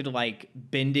acted like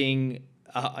bending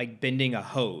a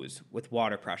hose with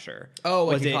water pressure. Oh,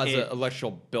 like it caused an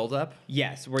electrical buildup?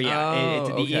 Yes, where the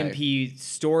EMP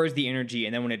stores the energy,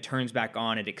 and then when it turns back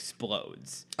on, it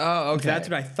explodes. Oh, okay. So that's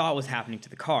what I thought was happening to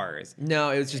the cars. No,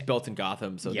 it was just built in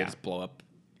Gotham, so they just blow up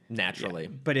naturally. Yeah.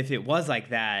 But if it was like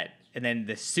that, and then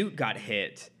the suit got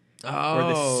hit, or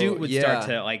the suit would start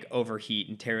to like overheat,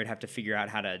 and Terry would have to figure out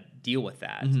how to deal with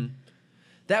that.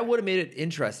 That would have made it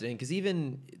interesting, because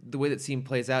even the way that scene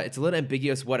plays out, it's a little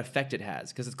ambiguous what effect it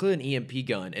has, because it's clearly an EMP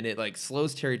gun, and it like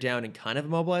slows Terry down and kind of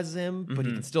immobilizes him, but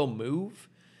he can still move.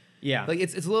 Yeah, like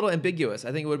it's a little ambiguous.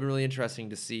 I think it would have been really interesting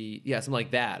to see, something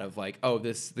like that of like,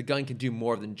 the gun can do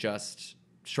more than just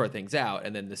short things out,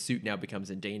 and then the suit now becomes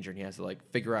in danger, and he has to like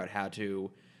figure out how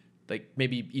to, like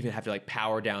maybe even have to like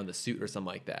power down the suit or something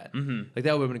like that. Like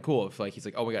that would have been cool if like he's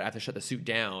like, oh my god, I have to shut the suit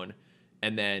down,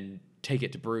 and then take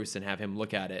it to Bruce and have him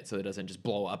look at it so it doesn't just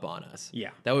blow up on us. Yeah.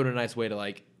 That would have been a nice way to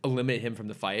like eliminate him from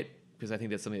the fight, because I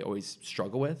think that's something I always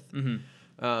struggle with.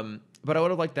 But I would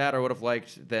have liked that, or I would have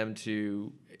liked them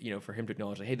to, for him to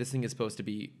acknowledge like, hey, this thing is supposed to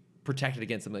be protected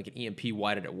against something like an EMP.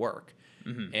 Why did it work?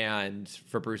 And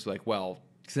for Bruce, like, well,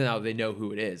 because now they know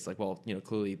who it is. Like, well,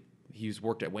 clearly he's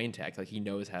worked at Wayne Tech. Like, he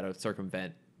knows how to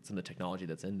circumvent some of the technology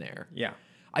that's in there. Yeah.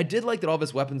 I did like that all of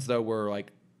his weapons, though, were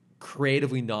like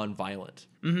creatively non-violent.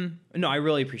 No, I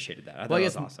really appreciated that. I thought it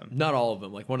was awesome. Not all of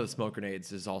them. Like one of the smoke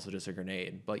grenades is also just a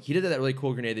grenade. But like, he did that really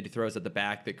cool grenade that he throws at the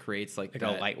back that creates like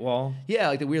a light wall. Yeah,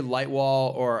 like the weird light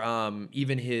wall, or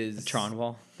even his Tron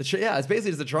wall. It's basically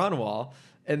just a Tron wall.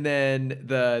 And then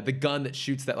the gun that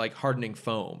shoots that like hardening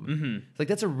foam. Like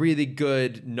that's a really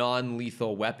good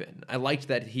non-lethal weapon. I liked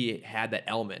that he had that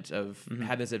element of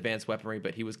having this advanced weaponry,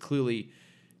 but he was clearly.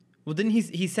 Well, didn't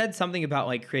he said something about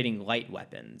like creating light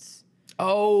weapons?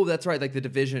 Oh, that's right. Like the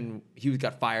division, he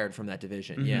got fired from that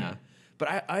division. Yeah,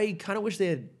 but I kind of wish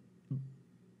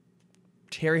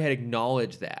Terry had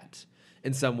acknowledged that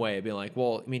in some way, being like,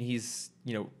 well, I mean, he's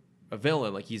a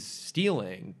villain, like he's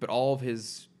stealing, but all of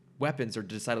his weapons are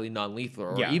decidedly non-lethal.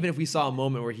 Or even if we saw a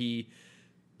moment where he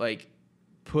like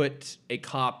put a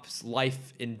cop's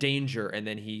life in danger, and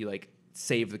then he like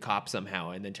saved the cop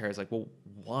somehow, and then Terry's like, well,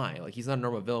 why? Like, he's not a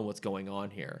normal villain. What's going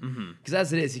on here? Because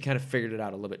as it is, he kind of figured it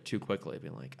out a little bit too quickly,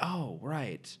 being like, oh,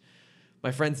 right. My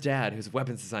friend's dad, who's a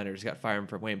weapons designer, just got fired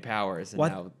from Wayne Powers, and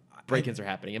now break-ins are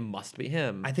happening. It must be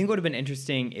him. I think it would have been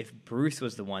interesting if Bruce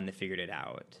was the one that figured it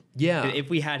out. Yeah.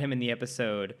 If we had him in the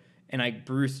episode, and like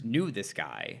Bruce knew this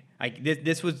guy. Like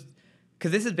this was,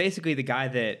 because this is basically the guy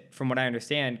that, from what I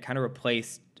understand, kind of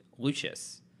replaced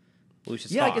Lucius. Yeah,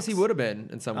 Fox. I guess he would have been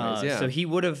in some ways. Yeah, so he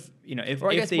would have,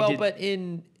 but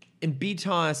in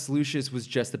BTOS, Lucius was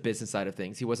just the business side of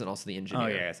things. He wasn't also the engineer. Oh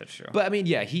yeah, that's true. But I mean,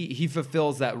 yeah, he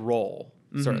fulfills that role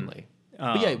certainly.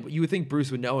 But yeah, you would think Bruce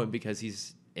would know him because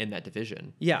he's in that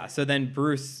division. Yeah. So then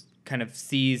Bruce kind of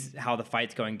sees how the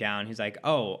fight's going down. He's like,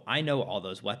 oh, I know all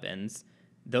those weapons.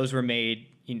 Those were made.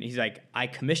 He's like, I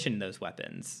commissioned those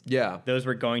weapons. Yeah, those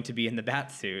were going to be in the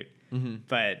bat suit.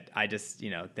 But I just,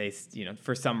 they,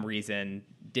 for some reason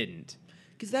didn't.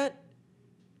 Because I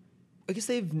guess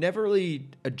they've never really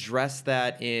addressed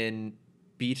that in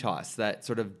BTOS, that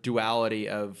sort of duality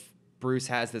of Bruce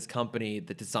has this company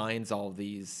that designs all of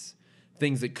these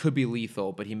things that could be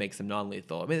lethal, but he makes them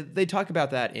non-lethal. I mean, they talk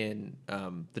about that in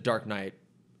The Dark Knight,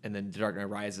 and then The Dark Knight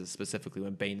Rises specifically,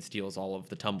 when Bane steals all of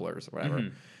the tumblers or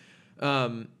whatever.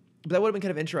 But that would have been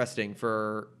kind of interesting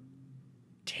for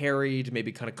Terry to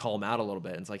maybe kind of call him out a little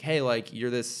bit. And it's like, hey, like, you're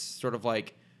this sort of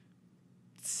like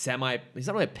he's not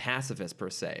really a pacifist per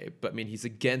se, but I mean, he's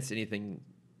against anything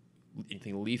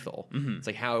anything lethal. It's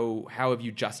like how have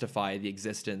you justified the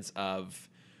existence of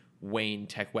Wayne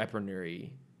tech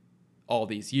weaponry all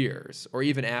these years, or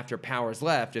even after Powers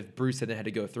left, if Bruce had had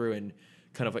to go through and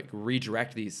kind of like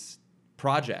redirect these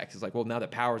projects, it's like, well, now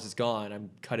that Powers is gone, I'm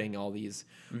cutting all these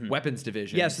weapons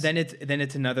divisions. Yeah, so then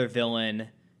it's another villain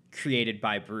created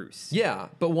by Bruce. Yeah,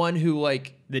 but one who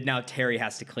like that now Terry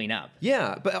has to clean up.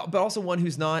 Yeah, but also one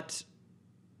who's not.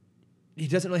 He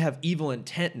doesn't really have evil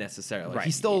intent necessarily. Right.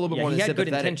 He's still a little bit more he had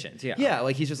sympathetic. good intentions. Yeah. Yeah,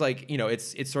 like he's just like,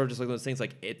 it's sort of just like those things.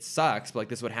 Like, it sucks, but like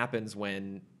this is what happens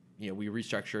when we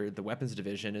restructured the weapons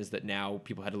division. Is that now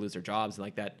people had to lose their jobs, and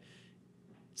like that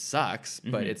sucks,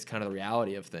 but it's kind of the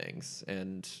reality of things.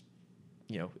 And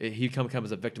he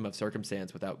comes a victim of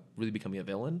circumstance without really becoming a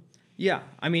villain. Yeah,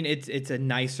 I mean it's a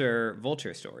nicer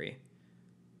Vulture story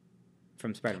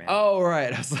from Spider-Man. Oh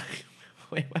right, I was like,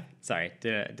 wait, what? Sorry,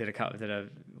 did a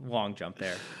long jump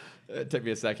there. It took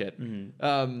me a second.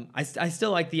 I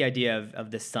still like the idea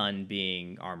of the sun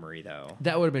being Armory though.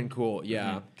 That would have been cool,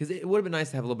 yeah, because it would have been nice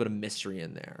to have a little bit of mystery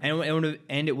in there,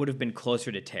 and it would have been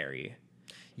closer to Terry.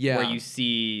 Yeah, where you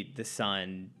see the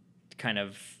son kind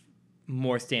of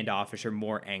more standoffish or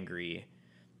more angry,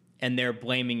 and they're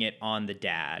blaming it on the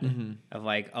dad of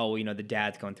like, oh, the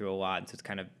dad's going through a lot, and so it's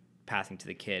kind of passing to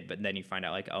the kid. But then you find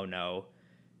out like, oh no,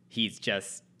 he's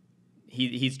just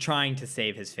he's trying to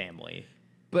save his family.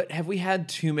 But have we had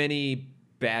too many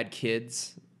bad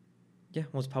kids? Yeah,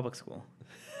 well, it's public school.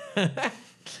 I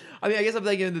mean, I guess I'm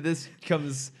thinking that this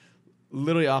comes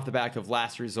literally off the back of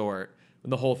Last Resort, when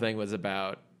the whole thing was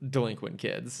about delinquent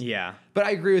kids. Yeah. But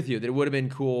I agree with you that it would have been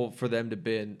cool for them to have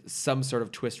been some sort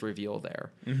of twist reveal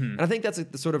there. And I think that's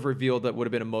like the sort of reveal that would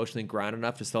have been emotionally ground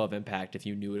enough to still have impact if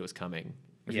you knew it was coming,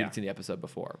 if you'd seen the episode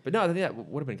before. But no, I think that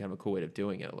would have been kind of a cool way of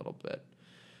doing it a little bit.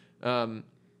 I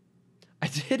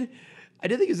did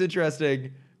think it was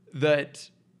interesting that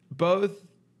both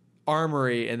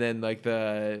Armory and then like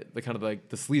the kind of like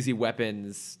the sleazy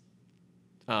weapons,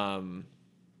 what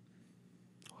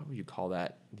would you call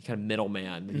that? The kind of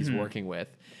middleman that he's working with.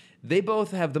 They both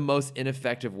have the most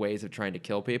ineffective ways of trying to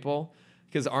kill people,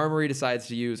 because Armory decides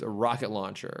to use a rocket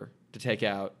launcher to take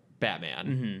out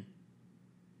Batman.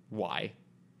 Why?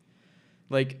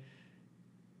 Like,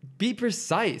 be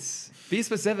precise. Be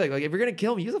specific. Like, if you're going to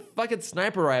kill him, use a fucking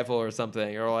sniper rifle or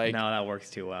something. Or like, No, that works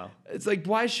too well. it's like,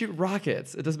 why shoot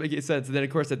rockets? It doesn't make any sense. And then, of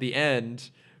course, at the end,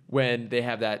 when they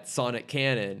have that sonic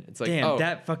cannon, it's like, Damn,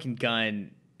 that fucking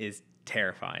gun is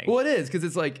terrifying. Well, it is, because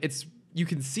it's like, you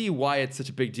can see why it's such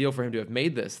a big deal for him to have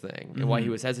made this thing and why he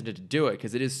was hesitant to do it,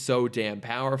 because it is so damn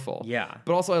powerful. Yeah.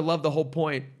 But also, I love the whole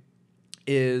point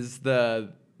is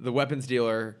the weapons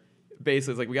dealer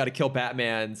basically is like, we got to kill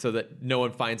Batman so that no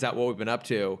one finds out what we've been up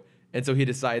to. And so he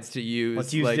decides to use,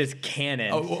 Let's use like, this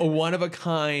cannon. a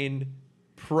one-of-a-kind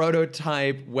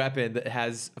prototype weapon that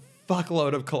has a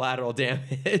fuckload of collateral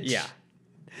damage. Yeah.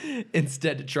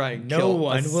 Instead to try and No kill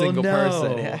one a will single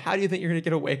person. know. How do you think you're going to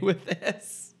get away with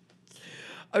this?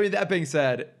 I mean, that being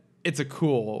said, it's a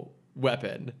cool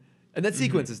weapon. And that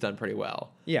sequence is done pretty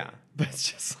well. Yeah. But it's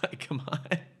just like, come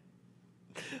on.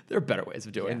 There are better ways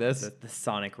of doing this. The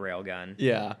sonic railgun.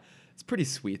 Yeah. It's pretty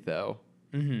sweet, though.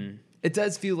 It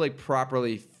does feel like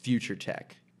properly future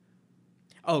tech.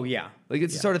 Oh, yeah. Like,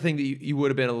 it's the sort of thing that you would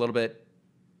have been a little bit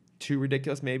too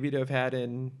ridiculous maybe to have had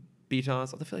in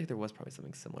Beatons. I feel like there was probably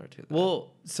something similar to that.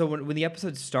 Well, so when the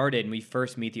episode started and we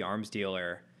first meet the arms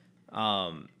dealer,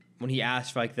 when he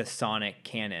asked for like the sonic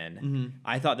cannon,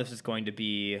 I thought this was going to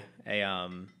be a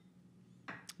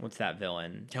what's that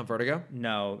villain? Count Vertigo?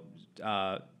 No,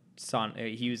 he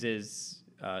uses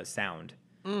sound.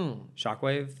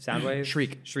 Shockwave, Soundwave,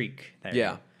 Shriek. There you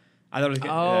go. I thought it was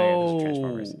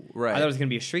Transformers. Right. I thought it was going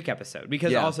to be a Shriek episode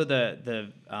because also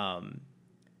the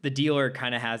dealer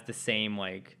kind of has the same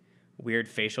like weird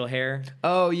facial hair.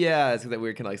 Oh yeah, it's got that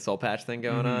weird kind of like soul patch thing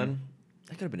going on.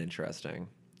 That could have been interesting.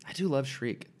 I do love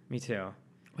Shriek. Me too.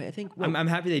 Wait, I think I'm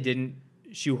happy they didn't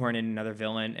shoehorn in another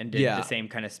villain and did the same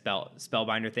kind of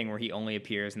spellbinder thing where he only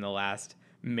appears in the last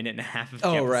minute and a half of the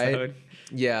episode. Right.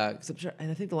 Yeah, and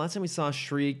I think the last time we saw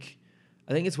Shriek,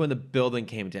 I think it's when the building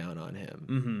came down on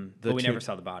him. But we never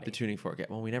saw the body. The tuning fork.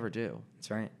 Well, we never do.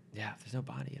 That's right. Yeah, if there's no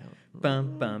body, you don't.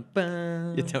 Bum bum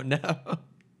bum. You don't know.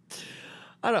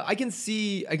 I don't know. I can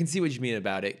see what you mean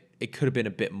about it. It could have been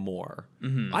a bit more.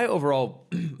 I overall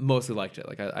mostly liked it.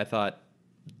 Like I thought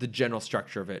the general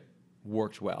structure of it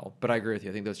worked well. But I agree with you.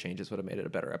 I think those changes would have made it a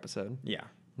better episode. Yeah.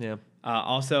 Yeah.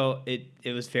 Also,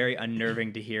 it was very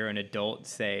unnerving to hear an adult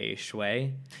say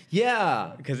 "shui."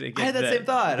 Yeah, because I had that same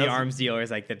thought. The arms dealer is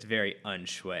like, that's very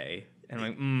unshui, and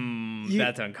I'm like,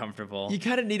 that's uncomfortable. You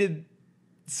kind of needed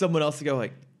someone else to go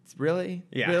like, Really?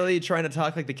 Yeah. Really trying to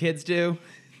talk like the kids do?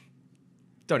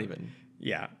 Don't even.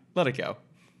 Yeah. Let it go.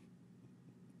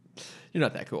 You're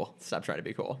not that cool. Stop trying to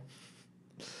be cool.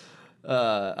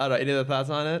 I don't know. Any other thoughts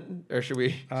on it? Or should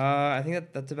we? I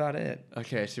think that's about it.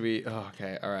 Okay, should we? Oh,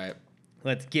 okay, all right.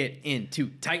 Let's get into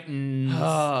Titans.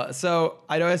 So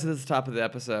I know I said this at the top of the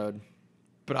episode,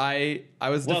 but I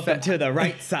was Welcome to the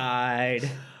right side.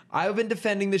 I've been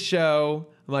defending the show.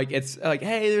 I'm like, it's like,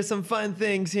 hey, there's some fun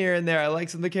things here and there. I like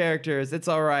some of the characters. It's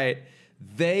all right.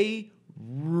 They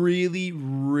really,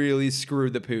 really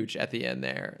screwed the pooch at the end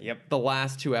there. Yep. The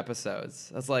last 2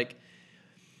 episodes. I was like,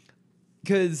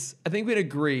 because I think we'd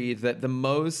agree that the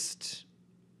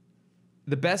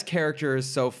best characters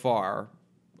so far,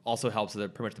 also helps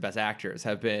that pretty much the best actors,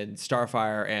 have been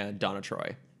Starfire and Donna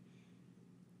Troy.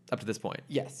 Up to this point.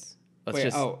 Yes.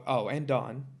 Let's and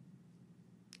Dawn.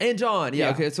 And Dawn, yeah,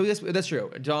 Yeah. okay, so that's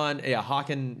true. Dawn, yeah,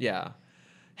 Hawk and, yeah.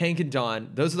 Hank and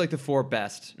Dawn, those are like the 4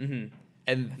 best. Mm-hmm.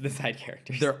 And The side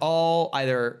characters. they're all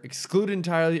either excluded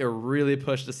entirely or really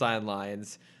pushed to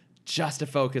sidelines just to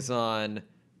focus on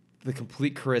the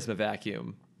complete charisma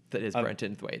vacuum that is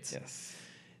Brenton Thwaites. Yes.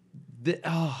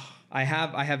 Oh, I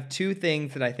have 2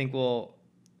 things that I think will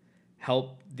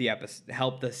help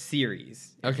the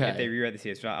series. Okay. If they rewrite the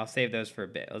series. So I'll save those for a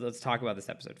bit. Let's talk about this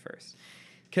episode first.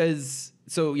 because,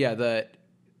 so yeah,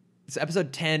 so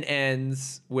episode 10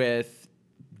 ends with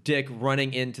Dick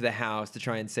running into the house to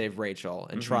try and save Rachel,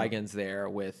 and Trigon's there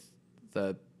with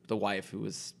the wife who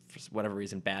was, for whatever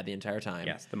reason, bad the entire time.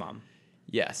 Yes, the mom.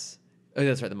 Yes. Oh,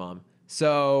 that's right, the mom.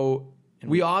 So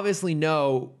we obviously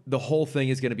know the whole thing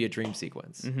is going to be a dream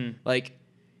sequence. Like,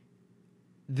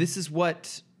 this is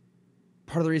what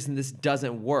part of the reason this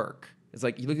doesn't work is,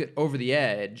 like, you look at Over the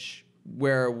Edge,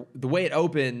 where the way it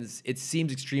opens, it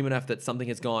seems extreme enough that something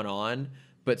has gone on,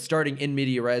 but starting in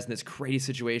media res in this crazy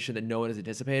situation that no one is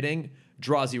anticipating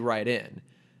draws you right in.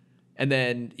 And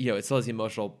then, it still has the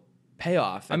emotional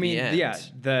payoff at the end. yeah,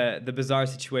 the bizarre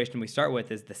situation we start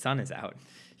with is the sun is out.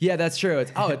 Yeah, that's true.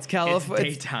 It's California.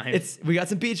 It's daytime. We got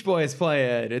some Beach Boys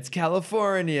playing. It's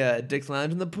California. Dick's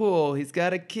lounging in the pool. He's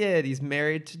got a kid. He's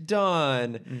married to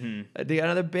Dawn. They got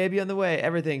another baby on the way.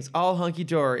 Everything's all hunky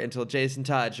dory until Jason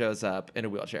Todd shows up in a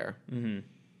wheelchair.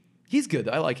 He's good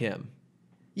though. I like him.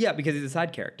 Yeah, because he's a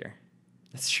side character.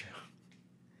 That's true.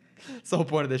 That's the whole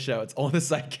point of the show. It's all the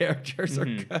side characters are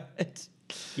good.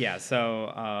 Yeah,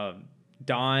 so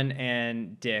Dawn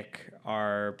and Dick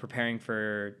are preparing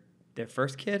for their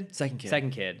first kid? Second kid.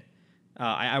 Second kid.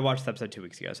 I watched the episode 2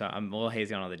 weeks ago, so I'm a little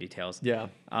hazy on all the details. Yeah.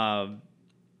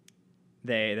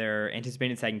 They're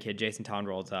anticipating second kid. Jason Todd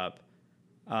rolls up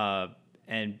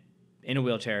and in a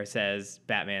wheelchair says,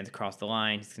 Batman's crossed the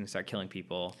line. He's going to start killing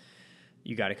people.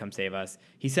 You got to come save us.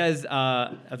 He says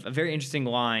a very interesting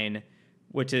line,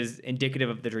 which is indicative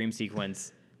of the dream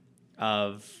sequence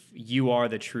of, you are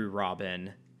the true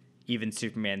Robin. Even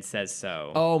Superman says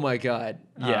so. Oh my God.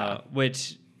 Yeah.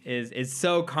 Which is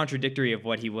so contradictory of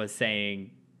what he was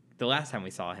saying the last time we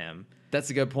saw him. That's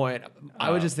a good point. I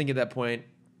would just think at that point,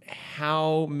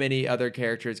 how many other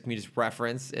characters can we just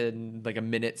reference in like a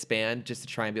minute span just to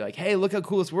try and be like, hey, look how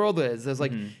cool this world is. There's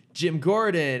like Jim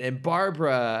Gordon and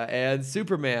Barbara and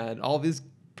Superman, all these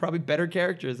probably better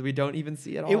characters that we don't even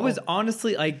see at all. It was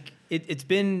honestly like, it's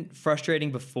been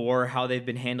frustrating before how they've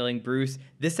been handling Bruce.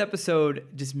 This episode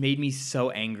just made me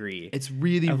so angry. It's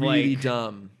really, really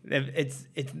dumb. It's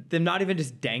them not even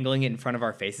just dangling it in front of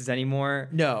our faces anymore.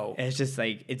 No. It's just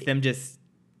like,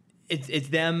 it's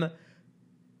them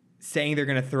saying they're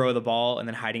going to throw the ball and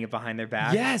then hiding it behind their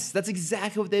back. Yes, that's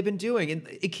exactly what they've been doing. And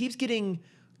it keeps getting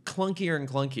clunkier and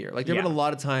clunkier. Like, there have been a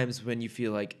lot of times when you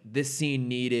feel like this scene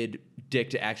needed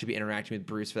Dick to actually be interacting with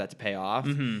Bruce for that to pay off.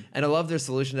 And I love their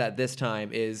solution to that this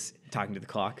time is talking to the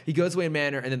clock. he goes away in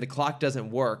manner and then the clock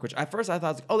doesn't work, which at first I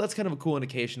thought, oh, that's kind of a cool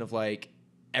indication of like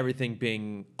everything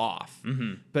being off.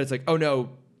 But it's like, oh no,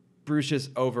 Bruce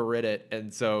just overrid it.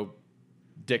 And so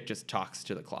Dick just talks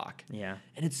to the clock. Yeah.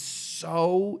 And it's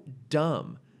so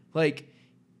dumb. Like,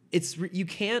 you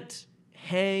can't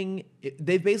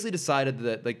they've basically decided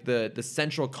that like the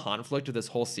central conflict of this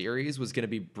whole series was going to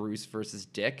be Bruce versus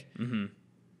Dick,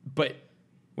 but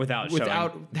without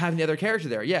having the other character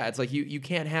there. Yeah, it's like you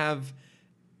can't have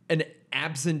an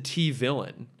absentee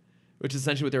villain, which is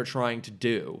essentially what they're trying to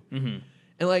do. And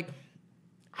like,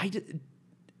 I didn't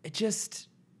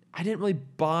really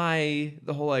buy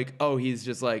the whole like, oh, he's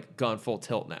just like gone full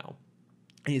tilt now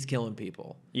and he's killing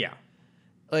people. Yeah.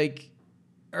 Like,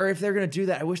 or if they're going to do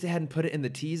that, I wish they hadn't put it in the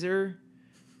teaser,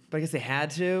 but I guess they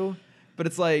had to. But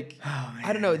it's like,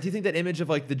 I don't know. Do you think that image of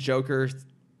like the Joker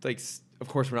like of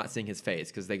course, we're not seeing his face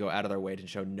because they go out of their way to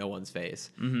show no one's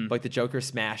face. Mm-hmm. Like the Joker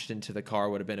smashed into the car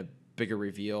would have been a bigger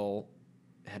reveal.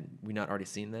 Had we not already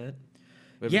seen that?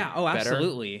 Yeah. Oh, better.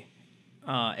 Absolutely.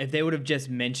 If they would have just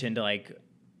mentioned like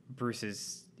Bruce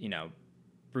is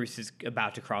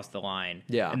about to cross the line.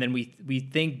 Yeah. And then we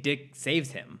think Dick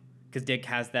saves him because Dick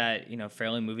has that,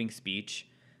 fairly moving speech.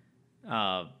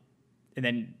 And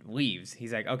then leaves.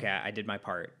 He's like, okay, I did my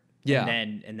part. Yeah.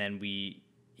 And then we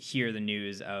hear the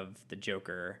news of the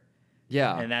Joker.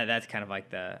 Yeah. And that's kind of like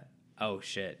the, oh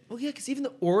shit. Well, yeah, because even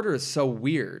the order is so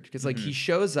weird. Because like he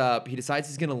shows up, he decides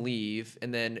he's gonna leave,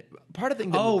 and then part of the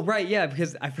thing. Right, yeah,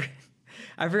 because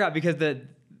I forgot because the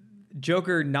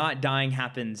Joker not dying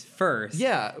happens first.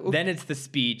 Yeah. Then it's the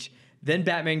speech. Then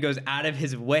Batman goes out of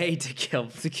his way to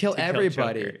kill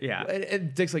everybody. Joker. Yeah.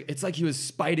 And Dick's like, it's like he was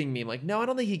spiting me. I'm like, no, I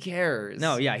don't think he cares.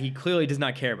 No, yeah, he clearly does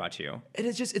not care about you. And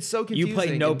it's so confusing. You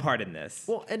play no part in this.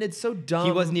 Well, and it's so dumb.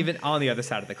 He wasn't even on the other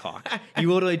side of the clock.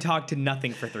 You literally talked to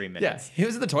nothing for 3 minutes. Yeah, he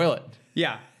was in the toilet.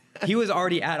 Yeah. He was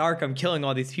already at Arkham killing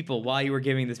all these people while you were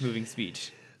giving this moving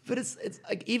speech. But it's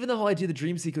like, even the whole idea of the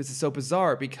dream sequence is so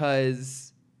bizarre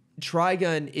because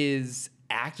Trigun is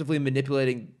actively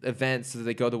manipulating events so that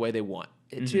they go the way they want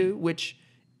it to, which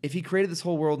if he created this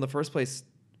whole world in the first place,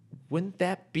 wouldn't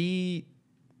that be...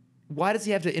 Why does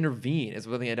he have to intervene is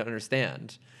one thing I don't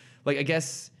understand. Like, I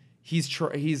guess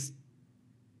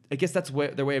I guess that's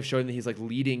their way of showing that he's like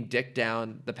leading Dick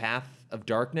down the path of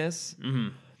darkness.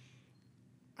 Mm-hmm.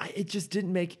 It just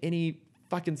didn't make any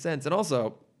fucking sense. And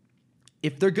also,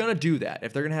 if they're gonna do that,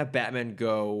 if they're gonna have Batman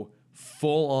go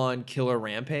full on killer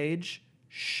rampage,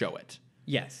 show it.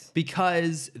 Yes.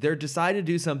 Because they're deciding to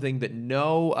do something that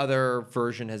no other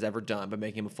version has ever done by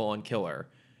making him a full on killer.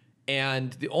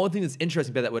 And the only thing that's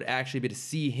interesting about that would actually be to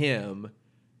see him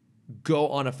go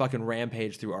on a fucking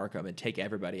rampage through Arkham and take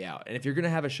everybody out. And if you're gonna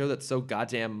have a show that's so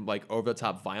goddamn like over the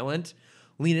top violent,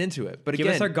 lean into it. But give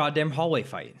again, us our goddamn hallway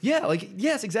fight. Yeah, like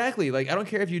yes, exactly. Like I don't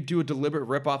care if you do a deliberate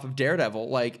ripoff of Daredevil.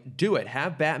 Like do it.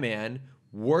 Have Batman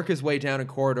work his way down a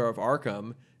corridor of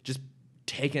Arkham, just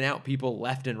taking out people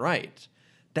left and right.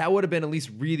 That would have been at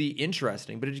least really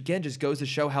interesting. But it again just goes to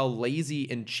show how lazy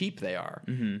and cheap they are.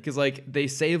 Because like they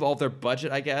save all their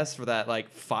budget, I guess, for that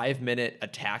like 5-minute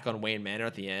attack on Wayne Manor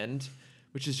at the end,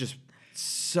 which is just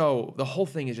so. The whole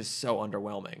thing is just so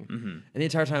underwhelming. And the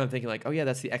entire time I'm thinking like, oh yeah,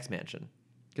 that's the X Mansion,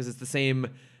 because it's the same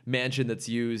mansion that's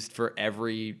used for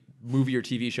every movie or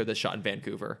TV show that's shot in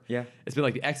Vancouver. Yeah, it's been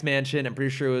like the X Mansion. I'm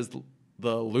pretty sure it was the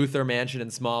Luthor Mansion in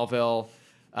Smallville.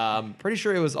 Pretty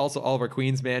sure it was also Oliver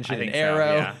Queen's mansion in Arrow.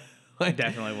 So, yeah. Like,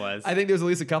 definitely was. I think there was at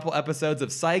least a couple episodes of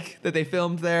Psych that they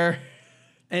filmed there.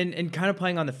 And kind of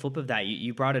playing on the flip of that,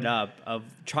 you brought it up, of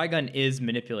Trigun is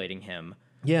manipulating him.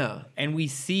 Yeah. And we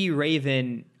see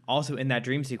Raven also in that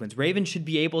dream sequence. Raven should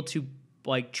be able to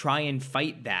like try and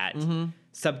fight that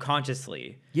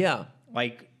subconsciously. Yeah.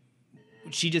 Like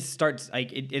she just starts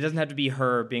like it doesn't have to be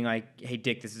her being like, hey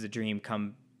Dick, this is a dream,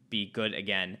 come be good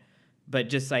again. But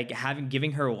just like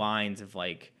giving her lines of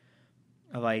like,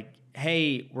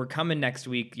 hey, we're coming next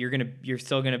week. You're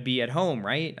still gonna be at home,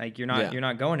 right? Like you're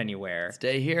not going anywhere.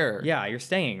 Stay here. Yeah, you're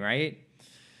staying, right?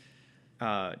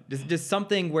 Just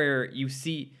something where you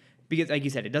see, because like you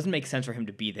said, it doesn't make sense for him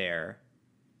to be there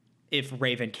if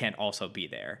Raven can't also be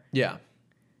there. Yeah.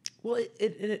 Well,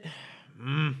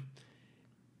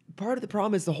 part of the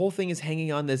problem is the whole thing is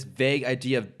hanging on this vague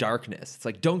idea of darkness. It's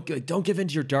like don't give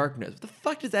into your darkness. What the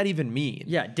fuck does that even mean?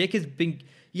 Yeah, Dick has been.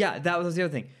 Yeah, that was the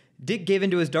other thing. Dick gave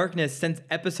into his darkness since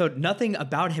nothing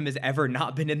about him has ever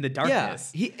not been in the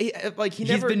darkness. Yeah,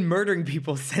 he's been murdering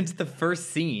people since the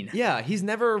first scene. Yeah, he's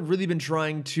never really been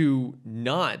trying to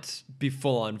not be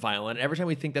full on violent. Every time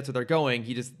we think that's where they're going,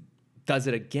 he just does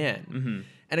it again.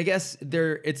 And I guess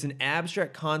it's an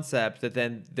abstract concept that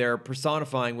then they're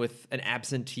personifying with an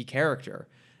absentee character.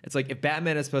 It's like if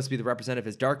Batman is supposed to be the representative of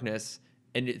his darkness,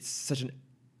 and it's such an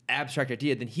abstract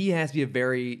idea, then he has to be a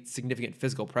very significant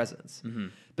physical presence.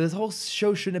 But this whole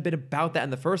show shouldn't have been about that in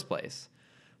the first place.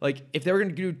 Like if they were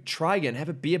going to do Trigun, have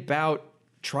it be about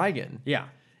Trigun. Yeah.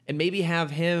 And maybe have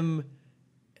him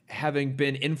having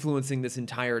been influencing this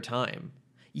entire time.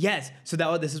 Yes. So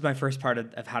this is my first part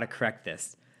of how to correct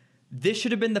this. This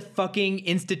should have been the fucking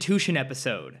Institution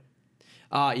episode.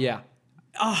 Yeah.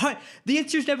 The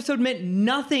Institution episode meant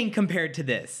nothing compared to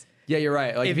this. Yeah, you're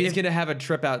right. Like if he's going to have a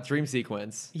trip out dream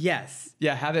sequence. Yes.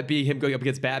 Yeah, have it be him going up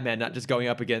against Batman, not just going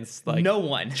up against like no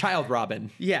one. Child Robin.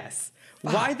 Yes.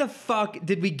 Why the fuck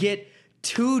did we get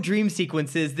 2 dream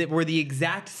sequences that were the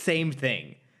exact same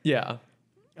thing? Yeah.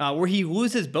 Where he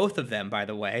loses both of them, by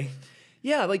the way.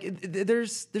 Yeah, like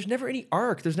there's never any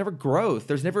arc. There's never growth.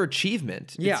 There's never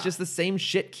achievement. Yeah. It's just the same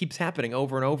shit keeps happening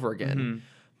over and over again.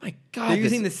 My God, They're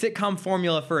using the sitcom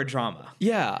formula for a drama.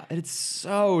 Yeah, and it's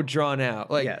so drawn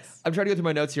out. Like, Yes. I'm trying to go through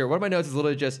my notes here. One of my notes is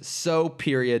literally just so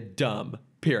period dumb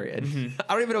period.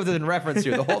 I don't even know what this is in reference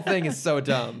to. The whole thing is so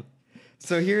dumb.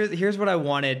 So here's what I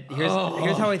wanted. Here's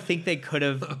how I think they could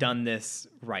have done this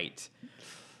right.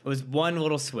 It was one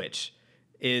little switch.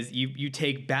 Is you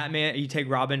take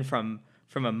Robin from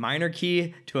a minor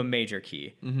key to a major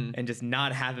key and just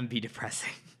not have him be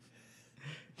depressing.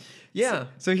 Yeah.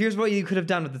 So here's what you could have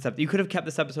done with this episode. You could have kept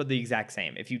this episode the exact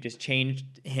same if you just changed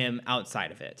him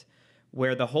outside of it,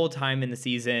 where the whole time in the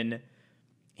season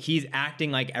he's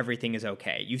acting like everything is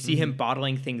okay. You see him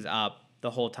bottling things up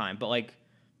the whole time, but like,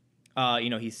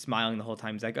 he's smiling the whole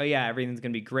time. He's like, oh yeah, everything's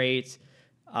gonna be great.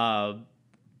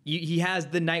 He has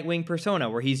the Nightwing persona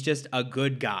where he's just a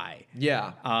good guy.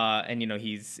 Yeah. And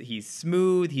he's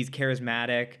smooth, he's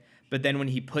charismatic, but then when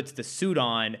he puts the suit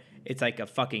on, it's like a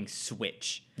fucking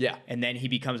switch. Yeah. And then he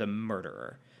becomes a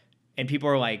murderer. And people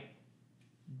are like,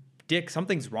 Dick,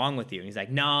 something's wrong with you. And he's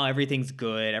like, no, everything's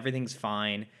good, everything's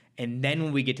fine. And then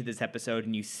when we get to this episode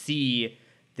and you see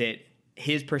that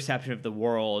his perception of the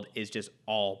world is just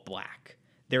all black.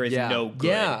 There is no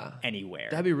good anywhere.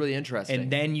 That'd be really interesting.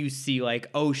 And then you see like,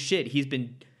 oh shit, he's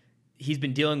been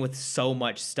dealing with so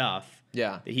much stuff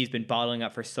that he's been bottling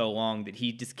up for so long that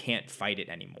he just can't fight it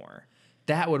anymore.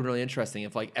 That would have been really interesting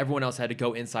if like everyone else had to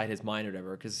go inside his mind or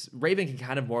whatever, because Raven can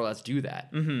kind of more or less do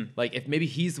that. Like if maybe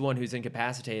he's the one who's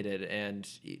incapacitated, and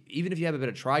even if you have a bit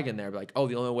of Trigon there, like, oh,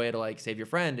 the only way to like save your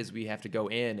friend is we have to go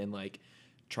in and like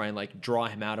try and like draw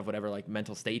him out of whatever like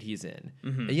mental state he's in.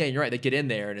 And yeah, you're right. They get in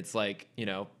there and it's like,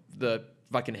 the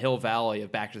fucking Hill Valley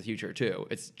of Back to the Future too.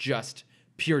 It's just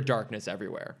pure darkness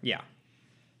everywhere. Yeah.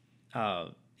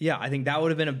 I think that would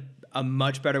have been a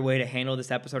much better way to handle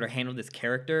this episode or handle this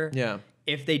character. Yeah.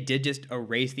 If they did just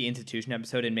erase the Institution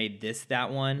episode and made this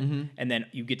that one, and then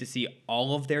you get to see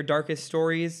all of their darkest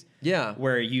stories. Yeah.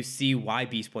 Where you see why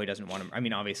Beast Boy doesn't want to. I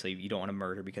mean, obviously, you don't want to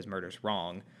murder because murder's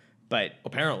wrong. But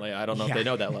apparently, I don't know if they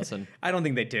know that lesson. I don't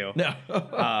think they do. No.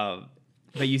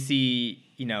 But you see,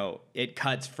 it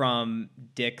cuts from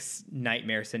Dick's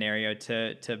nightmare scenario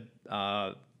to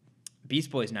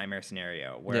Beast Boy's nightmare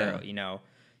scenario, where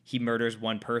he murders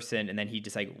one person and then he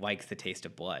just like likes the taste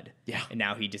of blood. Yeah. And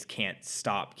now he just can't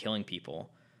stop killing people.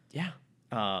 Yeah.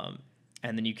 And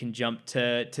then you can jump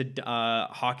to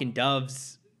Hawk and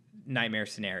Dove's nightmare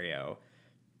scenario.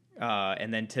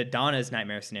 And then to Donna's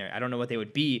nightmare scenario. I don't know what they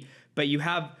would be, but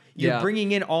you're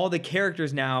bringing in all the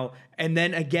characters now, and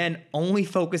then again only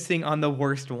focusing on the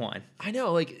worst one. I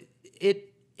know, like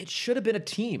it should have been a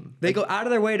team. They go out of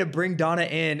their way to bring Donna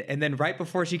in, and then right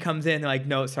before she comes in, they're like,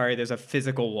 no, sorry, there's a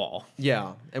physical wall.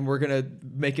 Yeah, and we're gonna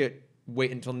make it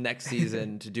wait until next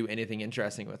season to do anything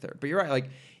interesting with her. But you're right, like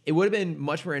it would have been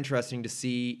much more interesting to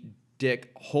see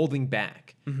Dick holding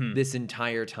back this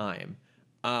entire time.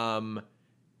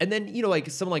 And then, like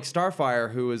someone like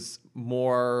Starfire, who is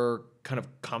more kind of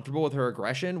comfortable with her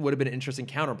aggression, would have been an interesting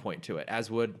counterpoint to it,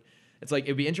 it's like,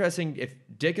 it'd be interesting if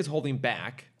Dick is holding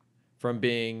back from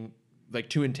being like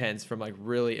too intense, from like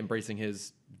really embracing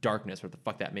his darkness, what the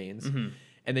fuck that means. And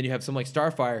then you have someone like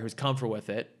Starfire who's comfortable with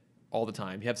it all the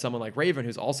time. You have someone like Raven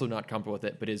who's also not comfortable with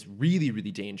it, but is really,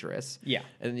 really dangerous. Yeah.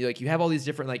 And you have all these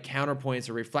different like counterpoints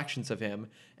or reflections of him.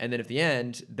 And then at the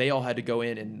end, they all had to go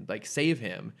in and like save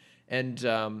him. And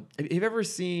have you ever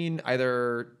seen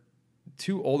either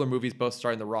two older movies both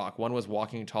starring The Rock? One was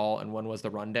Walking Tall and one was The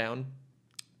Rundown.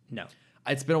 No.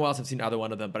 It's been a while since I've seen either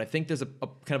one of them, but I think there's a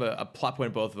kind of a plot point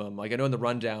in both of them. Like I know in The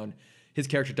Rundown, his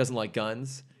character doesn't like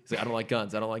guns. He's like, I don't like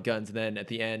guns. I don't like guns. And then at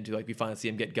the end, like we finally see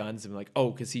him get guns, and we're like,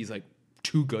 oh, because he's like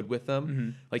too good with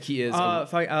them. Like he is.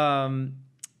 What's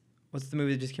the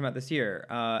movie that just came out this year?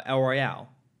 El Royale.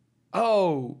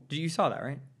 Oh, You saw that,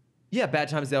 right? Yeah, Bad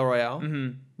Times at El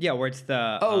Royale. Yeah, where it's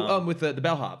the with the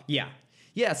bellhop.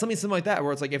 Yeah, something like that,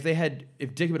 where it's like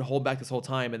if Dick would hold back this whole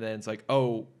time, and then it's like,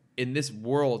 oh, in this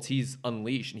world he's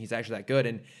unleashed and he's actually that good,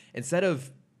 and instead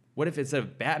of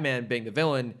Batman being the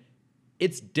villain,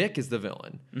 it's Dick is the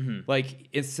villain. Like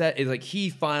it's like he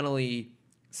finally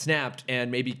snapped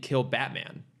and maybe killed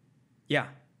Batman. Yeah,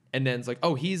 and then it's like,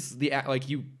 oh, he's like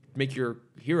you make your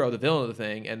hero the villain of the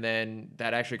thing, and then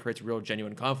that actually creates a real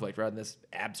genuine conflict rather than this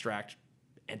abstract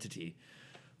entity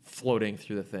floating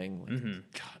through the thing. Like,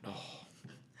 God,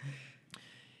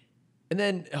 And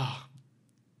then,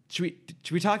 should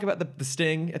we talk about the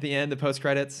sting at the end, the post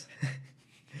credits?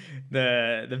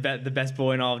 the best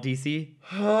boy in all of DC.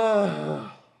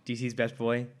 DC's best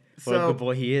boy. What a good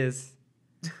boy he is.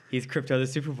 He's Crypto the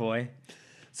Superboy.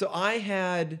 So I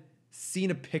had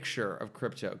seen a picture of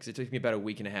Crypto, because it took me about a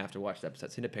week and a half to watch the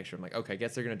episode. Seen a picture. I'm like, okay, I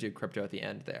guess they're gonna do Crypto at the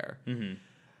end there. Mm-hmm.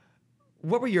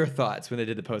 What were your thoughts when they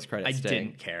did the post-credits I sting?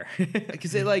 didn't care.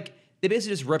 Because they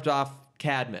basically just ripped off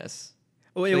Cadmus.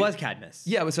 Oh, it was Cadmus.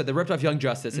 Yeah, so they ripped off Young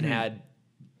Justice and had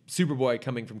Superboy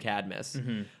coming from Cadmus.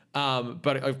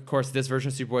 But of course, this version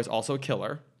of Superboy is also a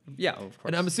killer. Yeah, of course.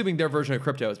 And I'm assuming their version of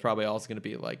Crypto is probably also going to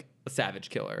be like a savage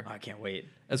killer I can't wait.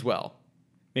 as well.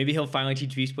 Maybe he'll finally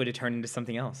teach Beast Boy to turn into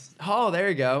something else. Oh, there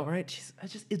you go. All right.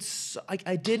 Jeez, it's so,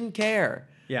 I didn't care.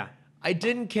 Yeah. I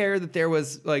didn't care that there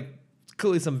was like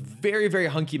clearly some very, very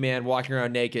hunky man walking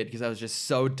around naked, because I was just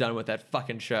so done with that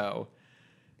fucking show.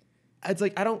 It's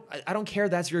like I don't care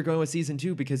that's where you're going with season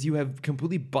 2, because you have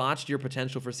completely botched your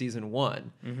potential for season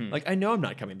 1. Like, I know I'm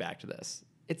not coming back to this.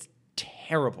 It's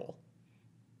terrible.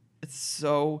 It's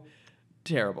so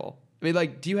terrible. I mean,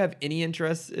 like, do you have any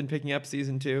interest in picking up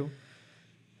season 2?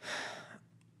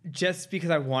 Just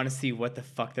because I want to see what the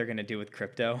fuck they're gonna do with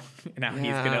Crypto and how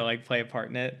he's gonna like play a part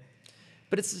in it.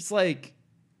 But it's just like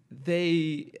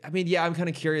I'm kind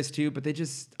of curious too, but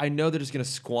I know they're just gonna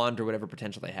squander whatever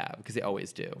potential they have, because they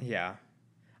always do. Yeah.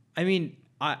 I mean,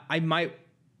 I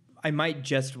might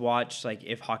just watch, like,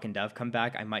 if Hawk and Dove come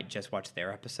back, I might just watch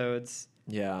their episodes.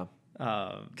 Yeah.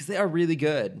 Because they are really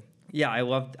good. Yeah, I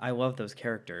love those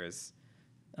characters.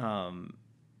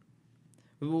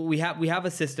 We have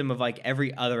a system of, like,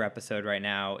 every other episode right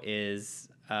now is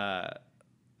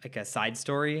like a side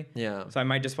story. Yeah. So I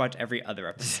might just watch every other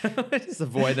episode. Just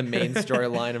avoid the main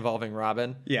storyline involving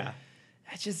Robin. Yeah.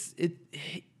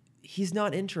 He's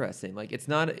not interesting. Like,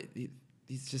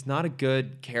 he's just not a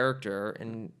good character,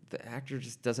 and the actor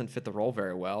just doesn't fit the role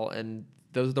very well, and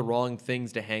those are the wrong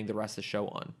things to hang the rest of the show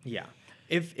on. Yeah.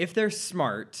 If they're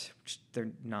smart, which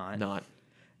they're not.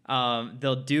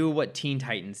 They'll do what Teen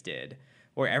Titans did,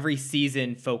 where every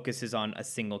season focuses on a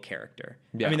single character.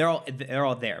 Yeah. I mean, they're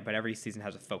all there, but every season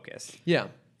has a focus. Yeah.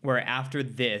 Where after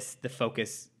this, the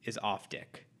focus is off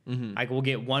Dick. Mm-hmm. Like, we'll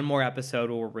get one more episode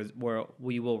where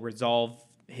we will resolve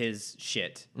his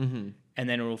shit, and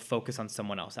then it will focus on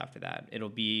someone else after that. It'll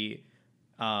be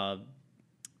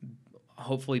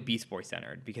hopefully Beast Boy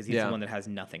centered, because he's the one that has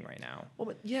nothing right now. Well,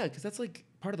 but yeah, because that's like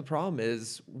part of the problem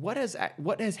is what has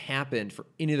happened for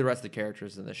any of the rest of the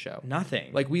characters in this show?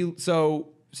 Nothing. Like so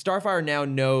Starfire now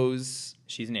knows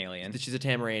she's an alien, that she's a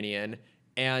Tamaranian,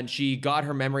 and she got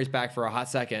her memories back for a hot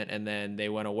second, and then they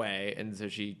went away, and so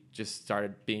she just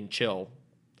started being chill,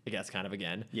 I guess, kind of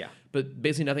again. Yeah. But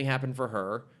basically nothing happened for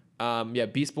her.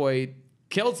 Beast Boy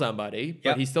killed somebody,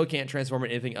 but he still can't transform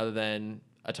into anything other than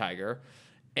a tiger.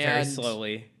 Very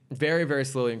slowly. Very, very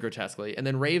slowly and grotesquely. And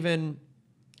then Raven,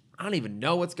 I don't even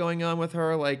know what's going on with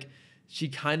her. Like, she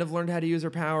kind of learned how to use her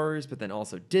powers, but then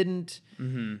also didn't.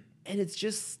 Mm-hmm. And it's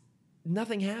just,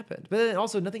 nothing happened. But then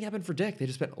also, nothing happened for Dick. They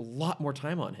just spent a lot more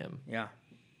time on him. Yeah.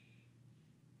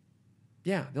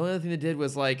 Yeah, the only other thing they did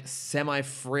was, like,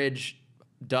 semi-fridge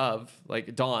Dove,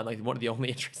 like Dawn, like one of the only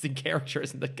interesting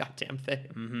characters in the goddamn thing.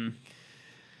 Mm-hmm.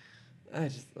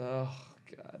 Oh,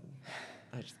 God.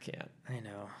 I just can't. I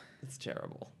know. It's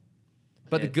terrible.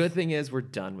 But the good thing is we're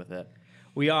done with it.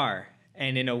 We are.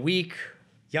 And in a week,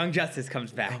 Young Justice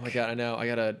comes back. Oh my God, I know. I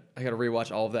gotta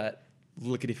rewatch all of that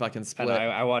lickety fucking split.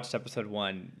 I watched episode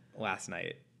 1 last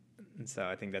night. And so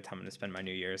I think that's how I'm gonna spend my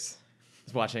New Year's.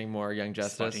 Watching more Young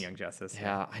Justice. Watching Young Justice.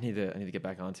 Yeah, I need to get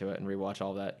back onto it and rewatch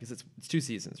all of that, because it's 2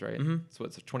 seasons, right? Mm-hmm. So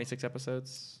it's 26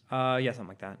 episodes. Yeah, something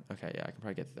like that. Okay, yeah, I can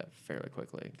probably get to that fairly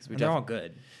quickly, because they're all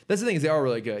good. That's the thing, is they are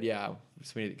really good. Yeah,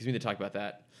 because we need to talk about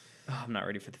that. Oh, I'm not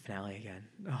ready for the finale again.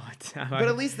 But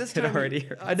at least this time, it already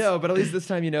hurts. I know, but at least this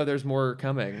time there's more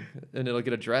coming, and it'll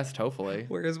get addressed hopefully.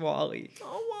 Where's Wally?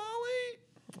 Oh,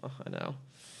 Wally! Oh, I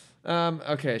know.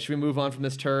 Okay, should we move on from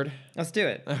this turd? Let's do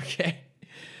it. Okay.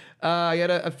 I got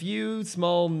a few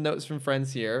small notes from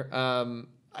friends here.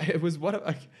 It was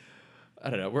I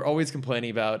don't know. We're always complaining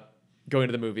about going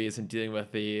to the movies and dealing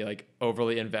with the like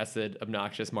overly invested,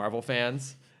 obnoxious Marvel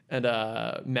fans. And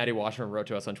Maddie Washerman wrote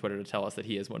to us on Twitter to tell us that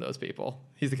he is one of those people.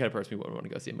 He's the kind of person we wouldn't want to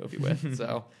go see a movie with.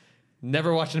 So,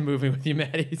 never watching a movie with you,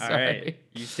 Maddie. Sorry. All right.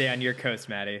 You stay on your coast,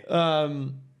 Maddie.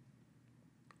 And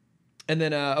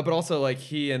then, but also like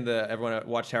he and everyone at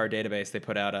Watchtower Database, they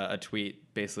put out a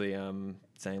tweet basically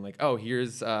saying like, oh,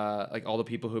 here's like all the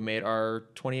people who made our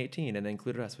 2018, and they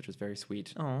included us, which was very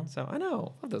sweet. Oh, so I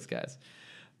know, love those guys.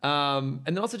 And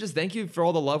then also just thank you for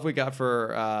all the love we got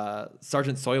for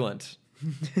Sergeant Soylent.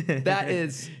 That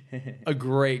is a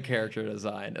great character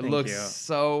design. It looks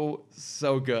so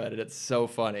good, and it's so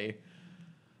funny.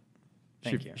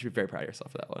 Thank you. You should be very proud of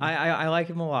yourself for that one. I like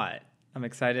him a lot. I'm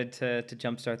excited to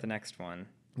jumpstart the next one.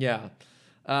 Yeah.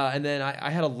 And then I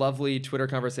had a lovely Twitter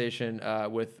conversation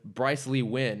with Bryce Lee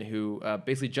Wynn, who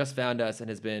basically just found us and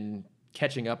has been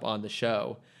catching up on the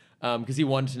show because he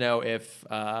wanted to know if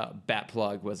Bat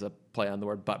Plug was a play on the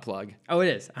word butt plug. Oh, it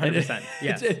is 100%.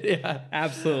 Yes, yeah,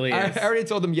 absolutely. Is. I already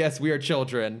told him yes, we are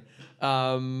children.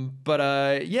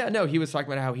 But yeah, no, he was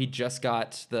talking about how he just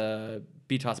got the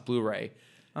BTOS Blu-ray.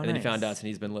 And then he found us, and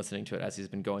he's been listening to it as he's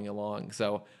been going along.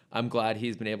 So I'm glad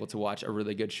he's been able to watch a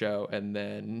really good show and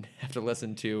then have to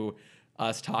listen to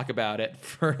us talk about it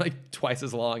for like twice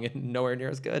as long and nowhere near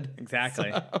as good.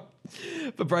 Exactly. So,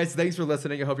 but Bryce, thanks for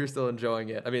listening. I hope you're still enjoying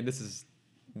it. I mean, this is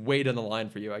way down the line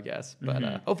for you, I guess. But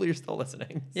hopefully you're still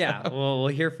listening. Yeah, we'll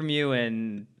hear from you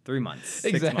in 3 months.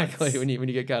 Exactly, 6 months. when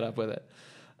you get caught up with it.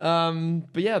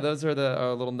 But yeah, those are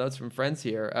the little notes from friends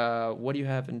here. What do you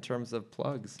have in terms of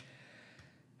plugs?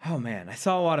 Oh man, I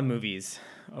saw a lot of movies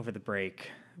over the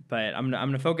break, but I'm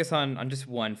gonna focus on just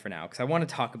one for now because I want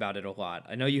to talk about it a lot.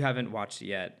 I know you haven't watched it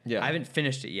yet. Yeah. I haven't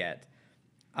finished it yet.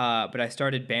 But I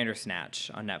started Bandersnatch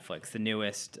on Netflix, the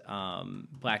newest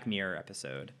Black Mirror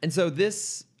episode. And so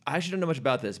this, I actually don't know much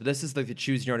about this, but this is like the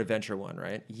Choose Your Own Adventure one,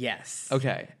 right? Yes.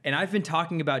 Okay. And I've been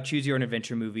talking about Choose Your Own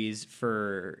Adventure movies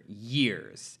for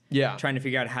years. Yeah. Trying to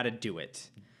figure out how to do it.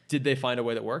 Did they find a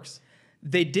way that works?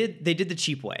 They did the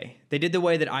cheap way. They did the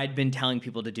way that I'd been telling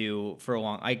people to do for a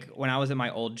long. Like when I was at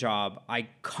my old job, I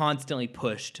constantly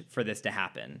pushed for this to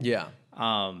happen. Yeah.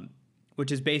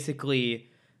 Which is basically,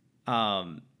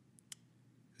 so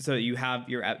you have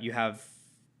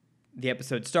the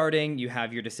episode starting. You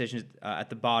have your decisions at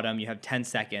the bottom. You have 10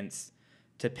 seconds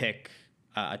to pick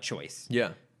a choice.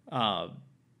 Yeah.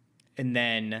 And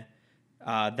then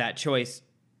that choice,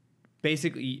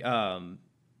 basically.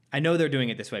 I know they're doing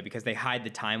it this way because they hide the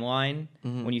timeline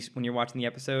when you're watching the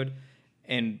episode,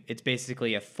 and it's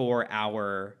basically a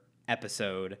 4-hour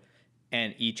episode,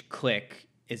 and each click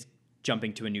is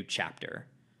jumping to a new chapter.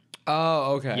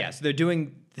 Oh, okay. Yeah, so they're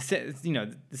doing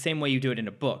the same way you do it in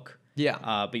a book. Yeah.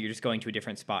 But you're just going to a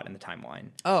different spot in the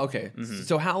timeline. Oh, okay.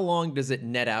 So how long does it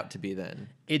net out to be then?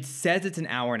 It says it's an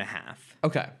hour and a half.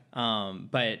 Okay.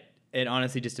 But it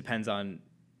honestly just depends on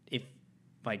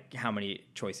how many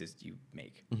choices you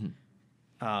make.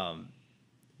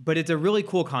 But it's a really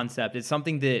cool concept. It's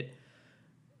something that,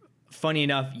 funny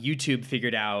enough, YouTube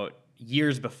figured out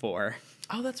years before.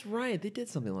 Oh, that's right. They did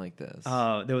something like this.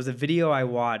 There was a video I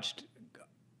watched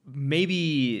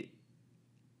maybe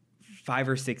 5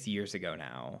 or 6 years ago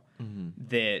now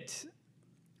that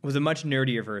was a much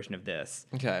nerdier version of this.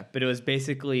 Okay. But it was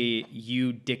basically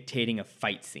you dictating a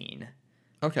fight scene.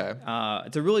 Okay.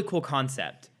 It's a really cool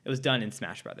concept. It was done in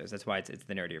Smash Brothers. That's why it's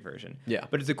the nerdier version. Yeah.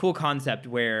 But it's a cool concept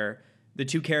where the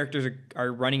two characters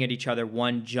are running at each other.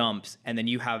 One jumps, and then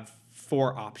you have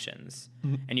 4 options.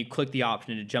 And you click the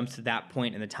option, and it jumps to that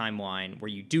point in the timeline where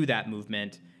you do that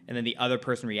movement, and then the other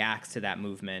person reacts to that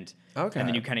movement. Okay. And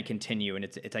then you kind of continue, and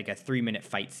it's like a 3-minute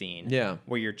fight scene. Yeah.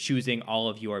 Where you're choosing all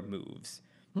of your moves.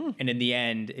 And in the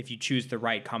end, if you choose the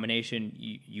right combination,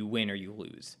 you win or you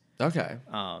lose. Okay.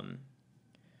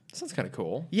 Sounds kind of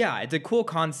cool. Yeah, it's a cool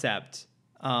concept,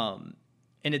 and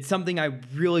it's something I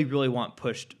really, really want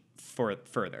pushed for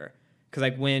further. Because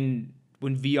like when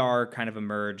VR kind of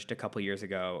emerged a couple years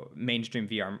ago, mainstream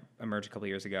VR emerged a couple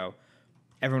years ago,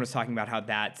 everyone was talking about how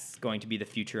that's going to be the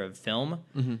future of film,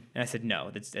 and I said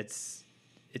no, it's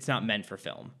not meant for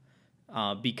film,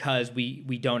 because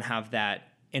we don't have that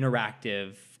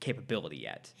interactive capability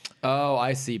yet. Oh,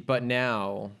 I see. But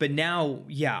now,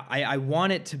 yeah, I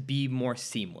want it to be more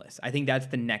seamless. I think that's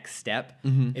the next step.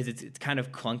 Is it's kind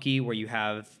of clunky where you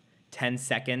have 10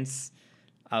 seconds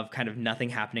of kind of nothing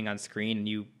happening on screen and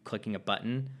you clicking a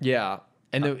button. yeah.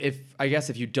 And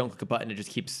if you don't click a button, it just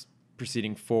keeps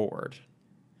proceeding forward.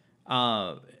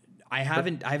 I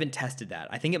haven't tested that.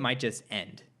 I think it might just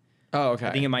end. Oh, okay.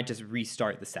 I think it might just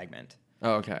restart the segment.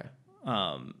 Oh, okay.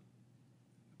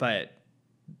 But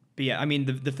yeah, I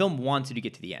mean, the film wants you to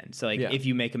get to the end. So like, Yeah. if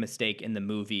you make a mistake in the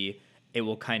movie, it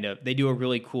will they do a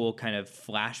really cool kind of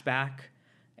flashback,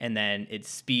 and then it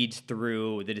speeds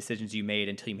through the decisions you made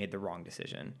until you made the wrong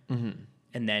decision.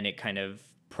 And then it kind of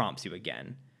prompts you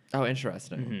again. Oh,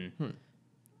 interesting.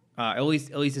 At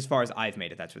least as far as I've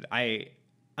made it, that's what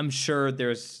I'm sure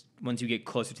there's, once you get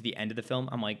closer to the end of the film,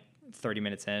 I'm like 30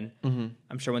 minutes in.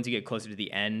 I'm sure once you get closer to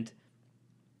the end,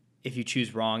 if you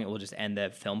choose wrong, it will just end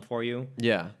the film for you.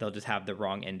 Yeah. They'll just have the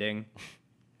wrong ending,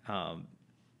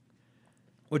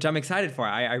 which I'm excited for.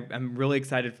 I'm really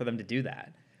excited for them to do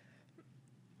that.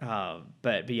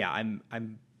 But yeah,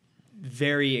 I'm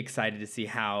very excited to see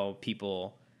how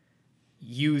people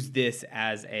use this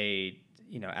as a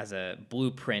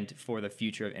blueprint for the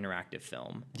future of interactive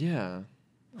film. Yeah.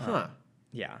 Huh.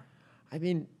 Yeah. I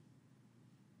mean,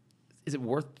 is it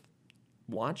worth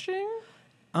watching?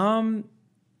 I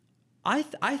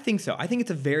think so. I think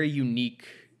it's a very unique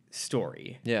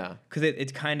story. Yeah. Because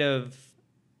it's kind of,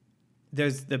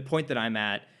 there's the point that I'm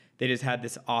at. They just had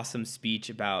this awesome speech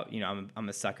about, I'm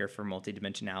a sucker for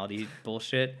multidimensionality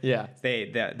bullshit. Yeah.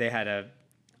 They had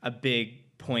a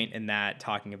big point in that,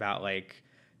 talking about like,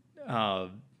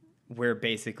 we're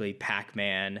basically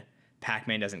Pac-Man.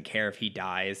 Pac-Man doesn't care if he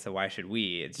dies, so why should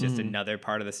we? It's just another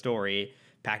part of the story.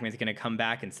 Pac-Man's going to come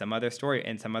back in some other story,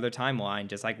 in some other timeline,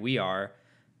 just like we are.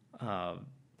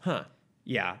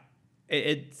 Yeah.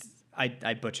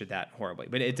 I butchered that horribly,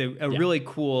 but it's a really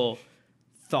cool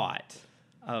thought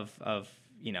of as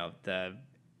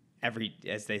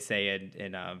they say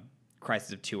in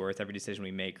Crisis of Two Earths, every decision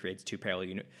we make creates two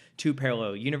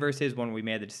parallel universes. One where we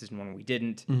made the decision, one where we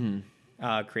didn't.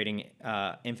 Creating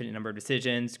infinite number of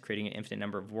decisions, creating an infinite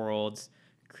number of worlds,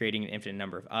 creating an infinite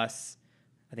number of us.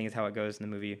 I think is how it goes in the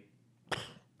movie.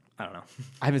 I don't know.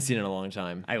 I haven't seen it in a long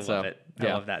time. I love it. I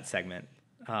love that segment.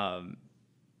 But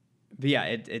yeah,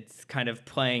 it's kind of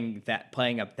playing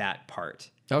up that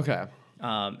part. Okay.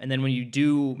 And then when you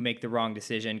do make the wrong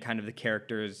decision, kind of the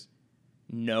characters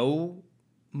know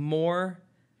more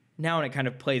now, and it kind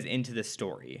of plays into the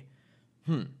story.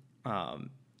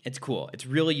 It's cool. It's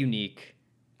really unique.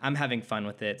 I'm having fun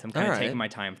with it, so I'm kind of taking my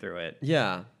time through it.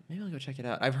 Yeah. Maybe I'll go check it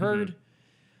out. I've heard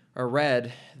or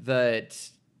read that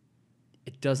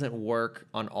it doesn't work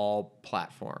on all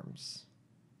platforms.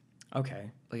 Okay.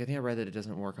 Like, I think I read that it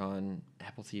doesn't work on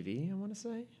Apple TV, I want to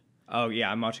say. Oh, yeah.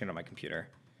 I'm watching it on my computer.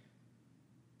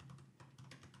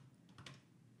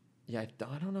 Yeah, I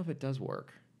don't know if it does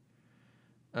work.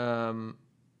 Oh,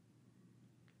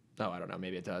 I don't know.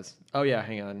 Maybe it does. Oh, yeah.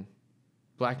 Hang on.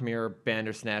 Black Mirror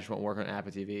Bandersnatch won't work on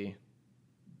Apple TV.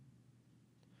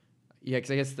 Yeah,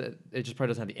 because I guess it just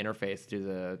probably doesn't have the interface to do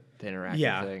the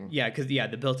interactive thing. Yeah, because the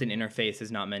built-in interface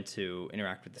is not meant to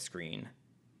interact with the screen.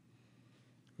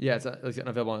 Yeah, it's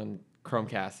unavailable on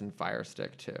Chromecast and Fire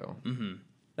Stick too.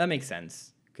 That makes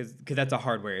sense because that's a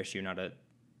hardware issue, not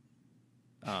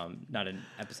an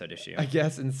episode issue. I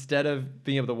guess instead of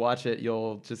being able to watch it,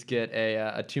 you'll just get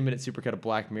a 2-minute supercut of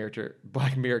Black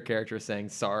Mirror character saying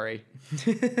sorry.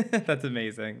 That's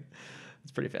amazing.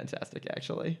 It's pretty fantastic,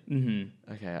 actually.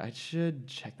 Okay, I should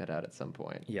check that out at some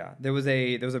point. Yeah, there was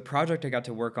a project I got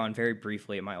to work on very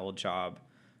briefly at my old job,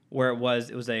 where it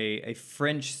was a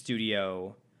French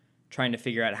studio trying to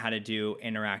figure out how to do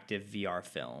interactive VR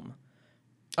film.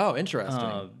 Oh,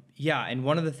 interesting. Yeah, and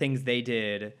one of the things they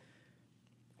did,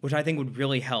 which I think would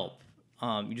really help,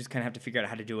 you just kind of have to figure out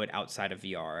how to do it outside of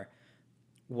VR,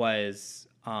 was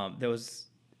there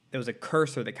was a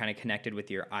cursor that kind of connected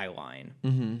with your eye line.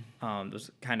 It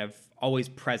was kind of always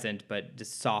present, but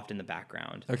just soft in the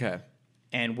background. Okay.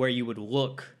 And where you would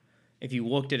look, if you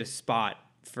looked at a spot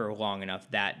for long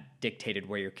enough, that dictated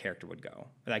where your character would go.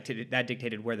 That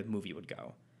dictated where the movie would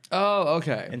go. Oh,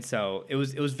 okay. And so it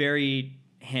was very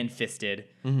hand-fisted,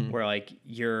 where like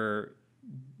you're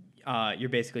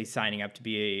basically signing up to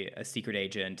be a secret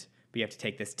agent, but you have to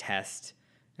take this test.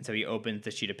 And so he opens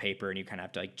the sheet of paper, and you kind of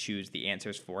have to like choose the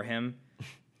answers for him.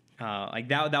 Like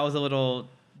that was a little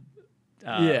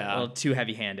too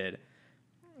heavy-handed.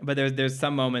 But there's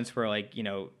some moments where like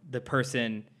the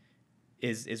person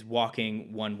is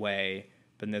walking one way,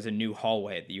 but then there's a new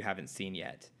hallway that you haven't seen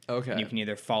yet. Okay. And you can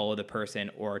either follow the person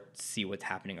or see what's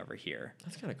happening over here.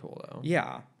 That's kind of cool, though.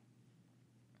 Yeah.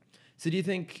 So do you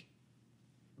think,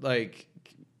 like,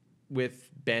 with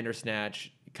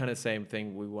Bandersnatch, kind of the same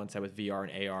thing we once had with VR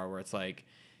and AR, where it's like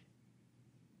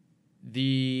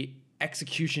the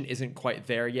execution isn't quite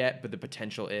there yet, but the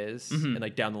potential is, and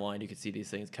like down the line, you could see these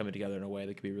things coming together in a way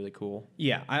that could be really cool.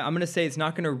 Yeah, I'm gonna say it's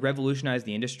not gonna revolutionize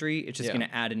the industry. It's just gonna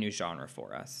add a new genre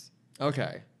for us.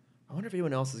 Okay. I wonder if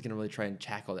anyone else is gonna really try and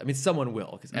tackle that. I mean, someone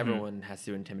will, because everyone has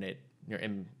to not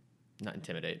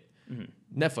intimidate.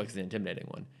 Netflix is the intimidating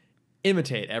one.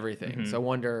 Imitate everything. So I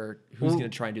wonder who's going to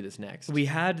try and do this next. We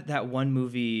had that one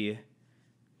movie.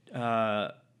 It's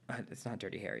not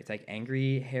Dirty Harry. It's like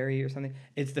Angry Harry or something.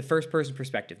 It's the first-person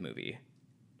perspective movie.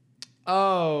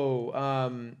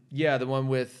 Oh, yeah, the one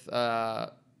with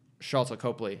Charlotte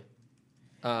Copley.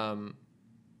 Oh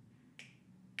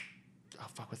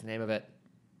fuck, what's the name of it?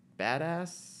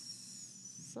 Badass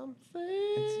something.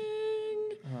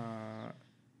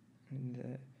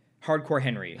 Hardcore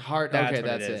Henry.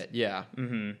 That's it. Yeah.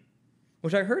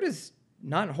 Which I heard is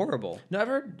not horrible. No, I've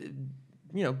heard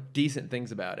decent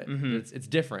things about it. It's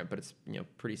different, but it's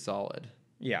pretty solid.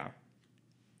 Yeah.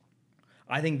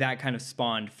 I think that kind of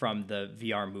spawned from the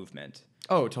VR movement.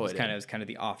 Oh, totally. It was kind of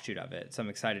the offshoot of it. So I'm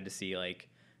excited to see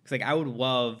because I would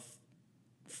love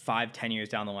 5-10 years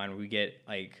down the line where we get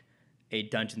like a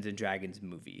Dungeons and Dragons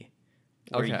movie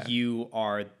where Okay. you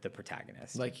are the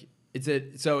protagonist. Like, is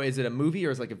it a movie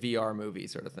or is it like a VR movie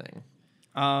sort of thing?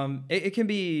 It can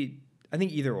be, I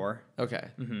think, either or. Okay.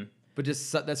 Mm-hmm. But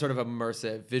just that sort of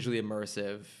immersive, visually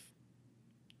immersive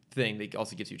thing that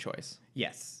also gives you choice.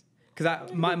 Yes.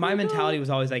 Because my mentality was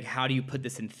always like, how do you put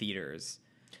this in theaters?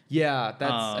 Yeah,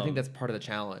 I think that's part of the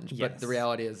challenge. But the yes.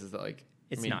 reality is that like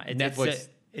It's I mean, not. Netflix.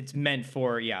 It's meant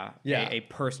for a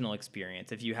personal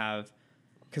experience. If you have,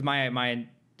 because my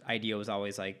idea was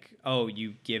always like, oh,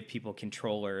 you give people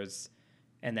controllers,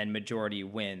 and then majority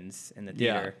wins in the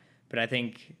theater. Yeah. But I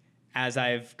think as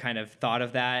I've kind of thought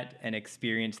of that and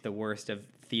experienced the worst of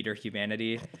theater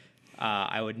humanity,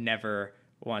 I would never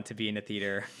want to be in a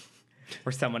theater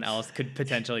where someone else could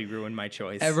potentially ruin my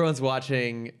choice. Everyone's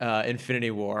watching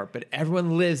Infinity War, but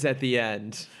everyone lives at the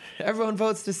end. Everyone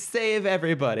votes to save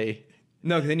everybody.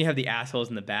 No, because then you have the assholes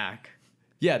in the back.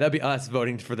 Yeah, that'd be us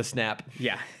voting for the snap.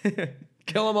 Yeah.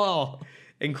 Kill them all.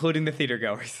 Including the theater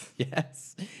goers.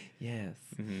 Yes. Yes.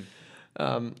 Mm-hmm.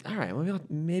 All right. Well,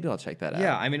 maybe I'll check that out.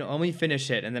 Yeah, I mean, let me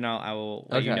finish it, and then I will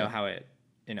let you Okay. know how it,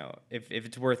 if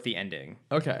it's worth the ending.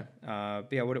 Okay. But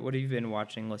yeah, what have you been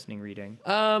watching, listening, reading?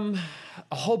 A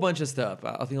whole bunch of stuff.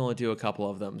 I think I'll only do a couple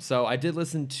of them. So I did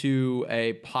listen to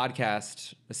a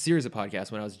series of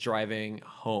podcasts when I was driving to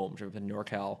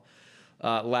NorCal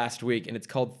last week, and it's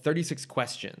called 36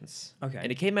 Questions. Okay.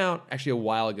 And it came out actually a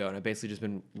while ago, and I've basically just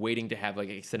been waiting to have like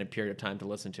an extended period of time to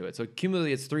listen to it. So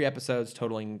cumulatively, it's 3 episodes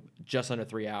totaling just under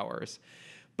 3 hours.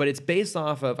 But it's based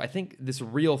off of, I think, this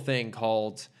real thing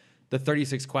called the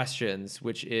 36 Questions,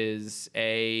 which is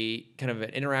a kind of an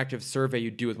interactive survey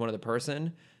you do with one other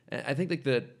person. And I think like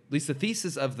at least the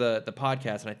thesis of the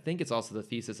podcast, and I think it's also the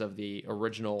thesis of the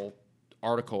original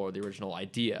article or the original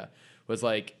idea, was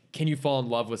like, can you fall in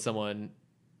love with someone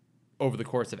over the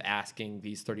course of asking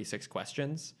these 36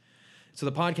 questions? So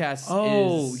the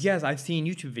podcast is... yes, I've seen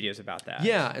YouTube videos about that.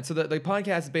 Yeah, and so the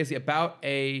podcast is basically about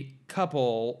a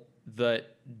couple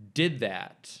that did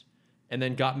that and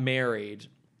then got married,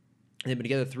 and they've been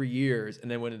together 3 years,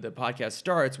 and then when the podcast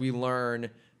starts, we learn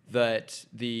that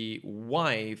the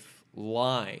wife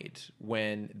lied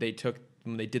when they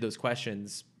did those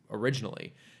questions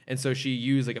originally. And so she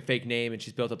used like a fake name, and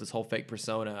she's built up this whole fake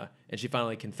persona, and she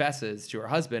finally confesses to her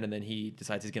husband, and then he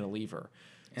decides he's going to leave her.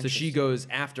 So she goes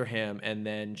after him, and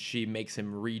then she makes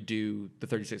him redo the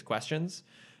 36 questions.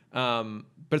 But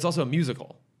it's also a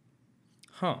musical.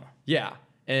 Huh. Yeah.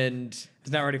 And I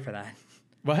was not ready for that.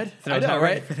 what? So I I was know, not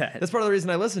ready right? for that. That's part of the reason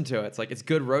I listen to it. It's like it's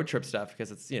good road trip stuff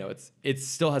because it's it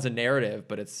still has a narrative,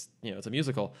 but it's it's a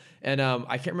musical. And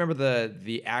I can't remember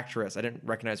the actress. I didn't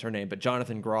recognize her name, but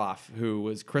Jonathan Groff, who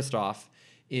was Kristoff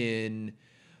in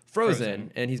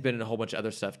Frozen, and he's been in a whole bunch of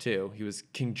other stuff too. He was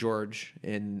King George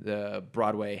in the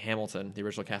Broadway Hamilton, the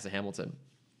original cast of Hamilton.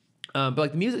 But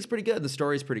like the music's pretty good, the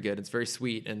story's pretty good. It's very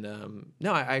sweet, and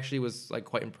no, I actually was like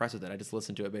quite impressed with it. I just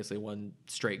listened to it basically one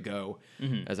straight go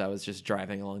as I was just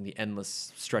driving along the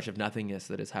endless stretch of nothingness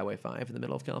that is Highway 5 in the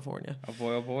middle of California. Oh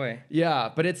boy, oh boy.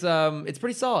 Yeah, but it's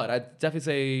pretty solid. I'd definitely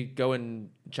say go and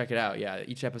check it out. Yeah,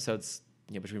 each episode's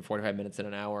between 45 minutes and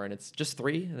an hour, and it's just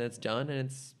 3, and then it's done, and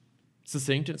it's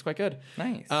succinct, and it's quite good.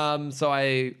 Nice. So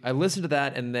I listened to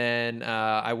that, and then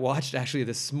I watched actually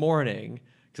this morning,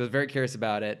 because I was very curious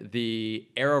about it, the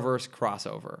Arrowverse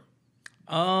crossover.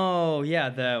 Oh yeah,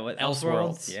 the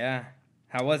Elseworlds. Yeah.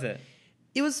 How was it?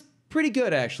 It was pretty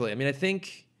good, actually. I mean, I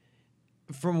think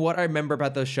from what I remember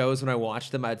about those shows when I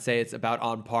watched them, I'd say it's about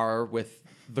on par with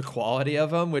the quality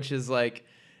of them, which is like,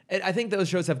 I think those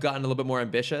shows have gotten a little bit more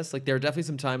ambitious. Like there are definitely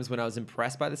some times when I was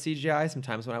impressed by the CGI,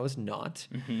 sometimes when I was not.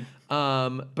 But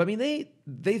I mean,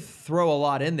 they throw a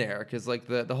lot in there because like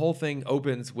the whole thing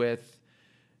opens with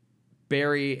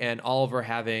Barry and Oliver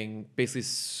having basically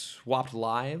swapped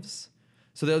lives.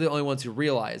 So they're the only ones who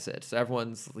realize it. So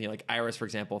everyone's, like Iris, for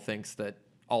example, thinks that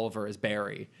Oliver is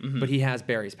Barry, but he has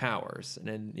Barry's powers. And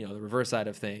then, the reverse side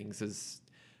of things is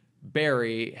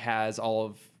Barry has all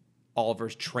of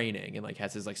Oliver's training and like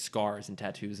has his like scars and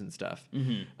tattoos and stuff.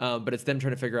 But it's them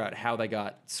trying to figure out how they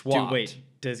got swapped. Dude, wait,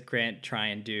 does Grant try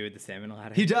and do the salmon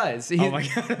ladder? He does. Oh my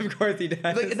god, of course he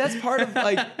does. Like, that's part of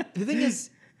like the thing is,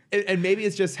 and maybe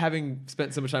it's just having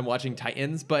spent so much time watching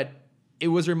Titans, but it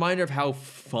was a reminder of how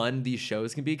fun these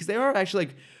shows can be because they are actually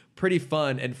like pretty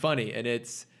fun and funny, and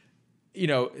it's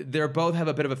they both have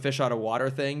a bit of a fish out of water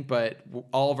thing, but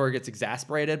Oliver gets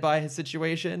exasperated by his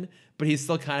situation, but he's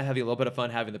still kind of having a little bit of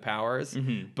fun having the powers.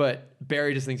 But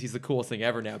Barry just thinks he's the coolest thing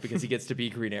ever now because he gets to be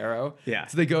Green Arrow. Yeah.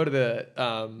 So they go to the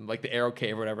like the Arrow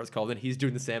Cave or whatever it's called, and he's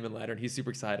doing the salmon ladder, and he's super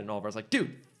excited, and Oliver's like,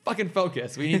 dude, fucking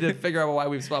focus. We need to figure out why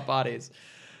we've swapped bodies.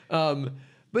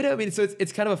 But I mean, so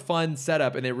it's kind of a fun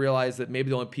setup, and they realize that maybe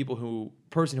the only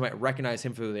person who might recognize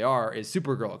him for who they are is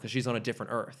Supergirl, because she's on a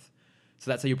different Earth. So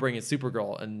that's how you bring in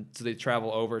Supergirl, and so they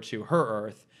travel over to her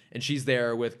Earth, and she's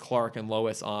there with Clark and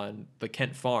Lois on the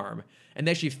Kent farm, and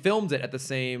they actually filmed it at the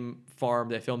same farm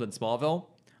they filmed in Smallville.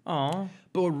 Aw.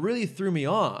 But what really threw me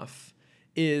off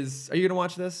is, are you gonna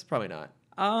watch this? Probably not.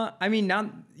 I mean, not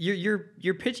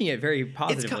you're pitching it very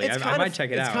positively. I might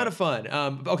check it out. It's kind of fun.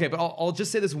 Okay, but I'll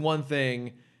just say this one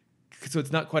thing, so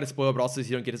it's not quite a spoiler, but also so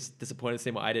you don't get disappointed the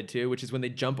same way I did too, which is when they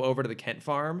jump over to the Kent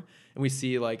farm and we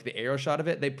see like the aerial shot of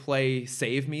it. They play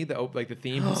 "Save Me," the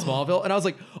theme from Smallville, and I was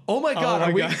like, "Oh my god,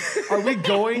 are we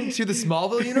going to the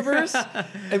Smallville universe?"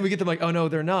 And we get them like, "Oh no,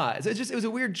 they're not." So it was a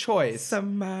weird choice.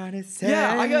 Somebody say.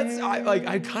 Yeah,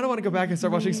 I kind of want to go back and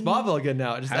start watching Smallville again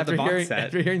now, just after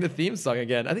hearing the theme song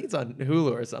again. I think it's on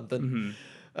Hulu or something.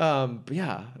 Mm-hmm. But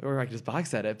yeah, or I could just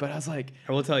box set it. But I was like,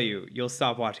 I will tell you, you'll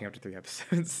stop watching after 3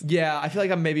 episodes. Yeah, I feel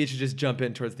like maybe I should just jump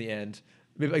in towards the end.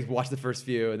 Maybe like watch the first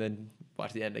few and then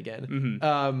watch the end again.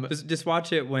 Mm-hmm. Just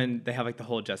watch it when they have like the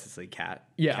whole Justice League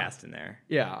cast in there.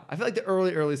 Yeah, I feel like the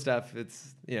early stuff,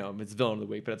 it's it's villain of the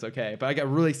week, but it's okay. But I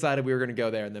got really excited we were going to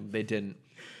go there, and then they didn't.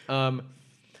 But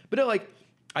no, like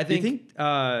I think. Do you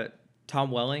think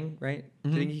Tom Welling, right? Do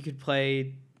you think he could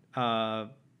play Papa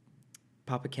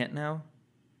Kent now?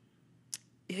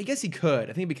 I guess he could. I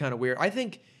think it'd be kind of weird. I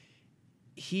think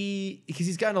because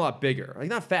he's gotten a lot bigger. Like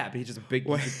not fat, but he's just a big.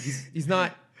 He's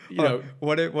not.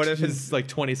 What if his like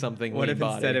 20-something? What if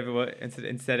body.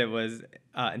 instead of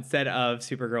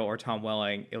Supergirl or Tom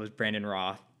Welling, it was Brandon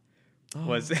Roth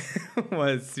was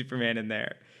Superman in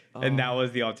there, and that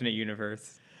was the alternate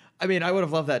universe. I mean, I would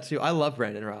have loved that too. I love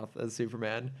Brandon Roth as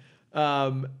Superman,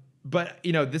 but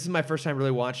this is my first time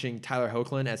really watching Tyler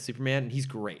Hoechlin as Superman, and he's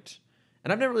great.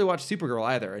 And I've never really watched Supergirl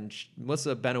either, and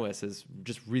Melissa Benoist is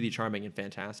just really charming and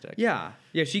fantastic. Yeah,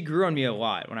 she grew on me a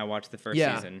lot when I watched the first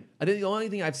season. I think the only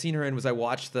thing I've seen her in was I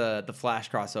watched the Flash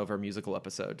crossover musical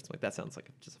episode. It's like that sounds like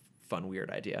just a fun,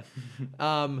 weird idea.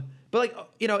 But like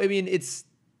I mean, it's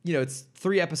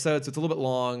 3 episodes, so it's a little bit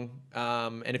long.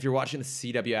 And if you're watching the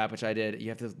CW app, which I did, you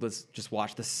have to just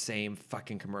watch the same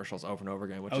fucking commercials over and over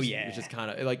again. Which is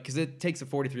kind of like because it takes a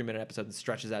 43-minute episode and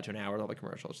stretches out to an hour with all the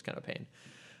commercials. It's kind of a pain.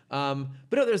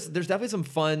 But no, there's definitely some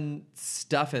fun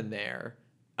stuff in there.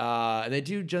 And they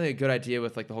do generally a good idea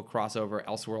with like the whole crossover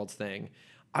Elseworlds thing.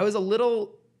 I was a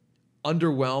little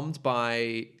underwhelmed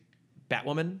by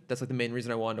Batwoman. That's like the main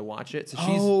reason I wanted to watch it.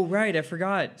 So right, I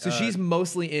forgot. So she's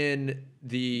mostly in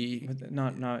the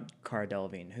not Cara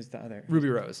Delevingne. Who's the other? Ruby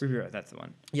Rose. Ruby Rose, that's the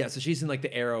one. Yeah, so she's in like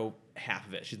the Arrow half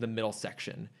of it. She's in the middle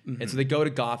section. And so they go to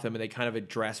Gotham and they kind of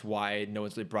address why no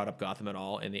one's really brought up Gotham at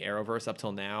all in the Arrowverse up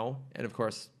till now. And of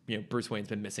course, Bruce Wayne's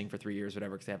been missing for 3 years,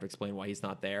 whatever, because they have to explain why he's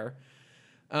not there.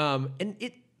 And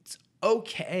it's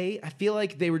okay. I feel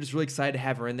like they were just really excited to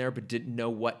have her in there, but didn't know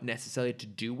what necessarily to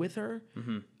do with her.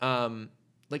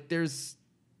 Like there's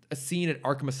a scene at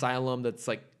Arkham Asylum that's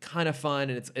like kind of fun,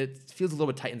 and it feels a little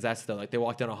bit Titans-esque though. Like they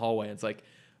walk down a hallway and it's like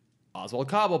Oswald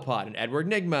Cobblepot and Edward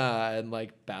Nygma and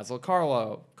like Basil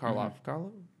Karloff,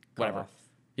 whatever.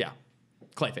 Yeah,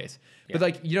 Clayface. Yeah. But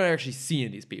like you don't actually see any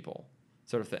of these people,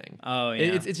 sort of thing. Oh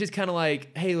yeah. It's just kind of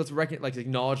like, hey, let's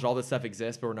acknowledge that all this stuff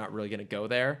exists, but we're not really gonna go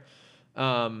there.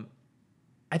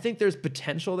 I think there's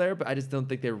potential there, but I just don't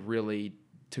think they really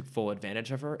took full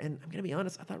advantage of her. And I'm gonna be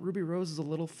honest, I thought Ruby Rose was a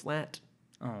little flat.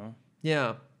 Oh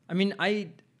yeah. I mean,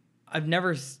 I've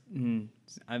never. I'm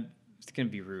just gonna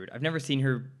be rude. I've never seen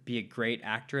her be a great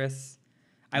actress.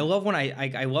 I love when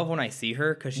I love when I see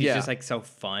her because she's just like so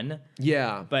fun.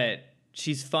 Yeah. But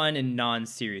she's fun in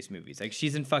non-serious movies. Like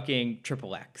she's in fucking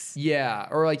Triple X. Yeah,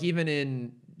 or like even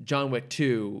in John Wick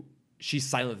 2, she's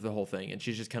silent through the whole thing, and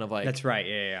she's just kind of like. That's right.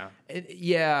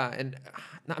 Yeah. And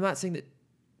I'm not saying that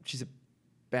she's a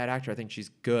bad actor. I think she's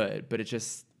good, but it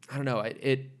just I don't know.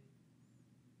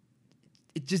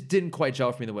 It just didn't quite gel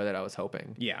for me the way that I was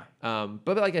hoping. Yeah.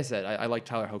 But like I said, I like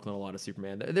Tyler Hoechlin a lot as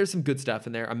Superman. There's some good stuff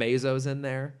in there. Amazo's in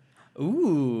there.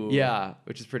 Ooh. Yeah,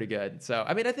 which is pretty good. So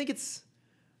I mean, I guess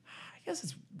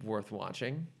it's worth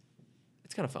watching.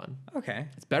 It's kind of fun. Okay.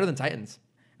 It's better than Titans.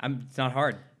 It's not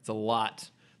hard. It's a lot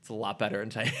better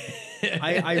than Titans.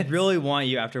 I really want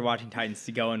you after watching Titans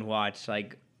to go and watch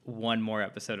like one more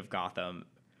episode of Gotham,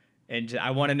 and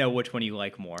I want to know which one you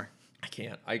like more. I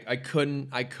can't. I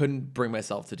couldn't bring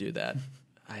myself to do that.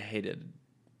 I hated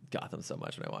Gotham so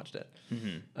much when I watched it.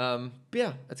 But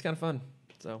yeah, it's kind of fun.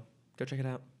 So go check it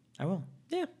out. I will.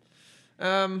 Yeah.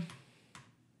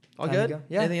 All good?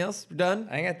 Yeah. Anything else? We're done?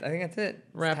 I think that's it.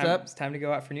 Wrapped up? It's time to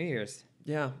go out for New Year's.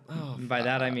 Yeah. Oh. And by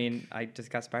that I mean I just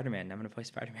got Spider-Man. I'm gonna play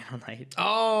Spider-Man all night.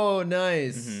 Oh,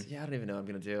 nice. Yeah, I don't even know what I'm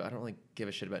gonna do. I don't really give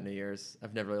a shit about New Year's.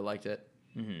 I've never really liked it.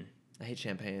 I hate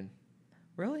champagne.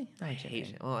 Really? I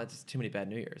hate. Oh, it's just too many bad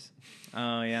New Year's.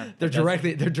 Oh yeah. They're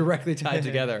directly tied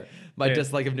together. My There-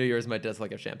 dislike of New Year's, my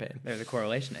dislike of champagne. There's a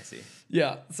correlation I see.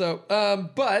 Yeah. So,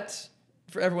 but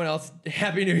for everyone else,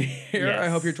 Happy New Year. Yes. I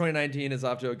hope your 2019 is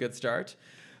off to a good start.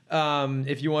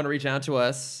 If you want to reach out to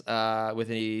us with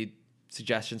any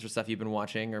suggestions for stuff you've been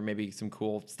watching or maybe some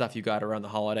cool stuff you got around the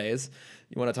holidays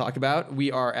you want to talk about,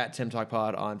 we are at Tim Talk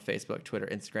Pod on Facebook, Twitter,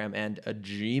 Instagram, and a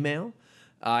Gmail.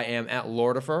 I am at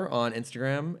Lordifer on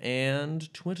Instagram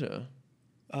and Twitter.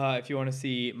 If you want to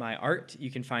see my art,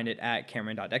 you can find it at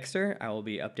Cameron.Dexter. I will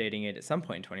be updating it at some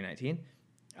point in 2019.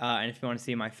 And if you want to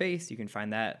see my face, you can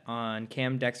find that on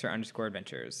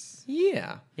CamDexter_adventures.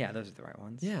 Yeah. Yeah, those are the right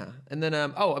ones. Yeah. And then,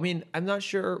 I'm not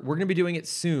sure. We're going to be doing it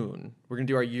soon. We're going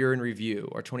to do our year in review,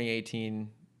 our 2018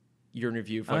 year in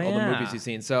review for all the movies you've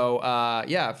seen. So,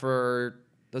 for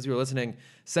those of you who are listening,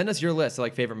 send us your list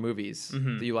of favorite movies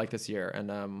that you like this year, and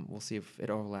we'll see if it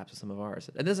overlaps with some of ours.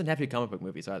 It doesn't have to be comic book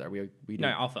movies either. We do.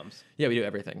 No, all films. Yeah, we do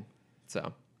everything.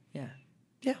 So, Yeah.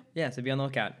 yeah. Yeah, so be on the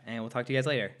lookout, and we'll talk to you guys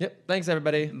later. Yep. Thanks,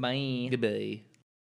 everybody. Bye. Goodbye.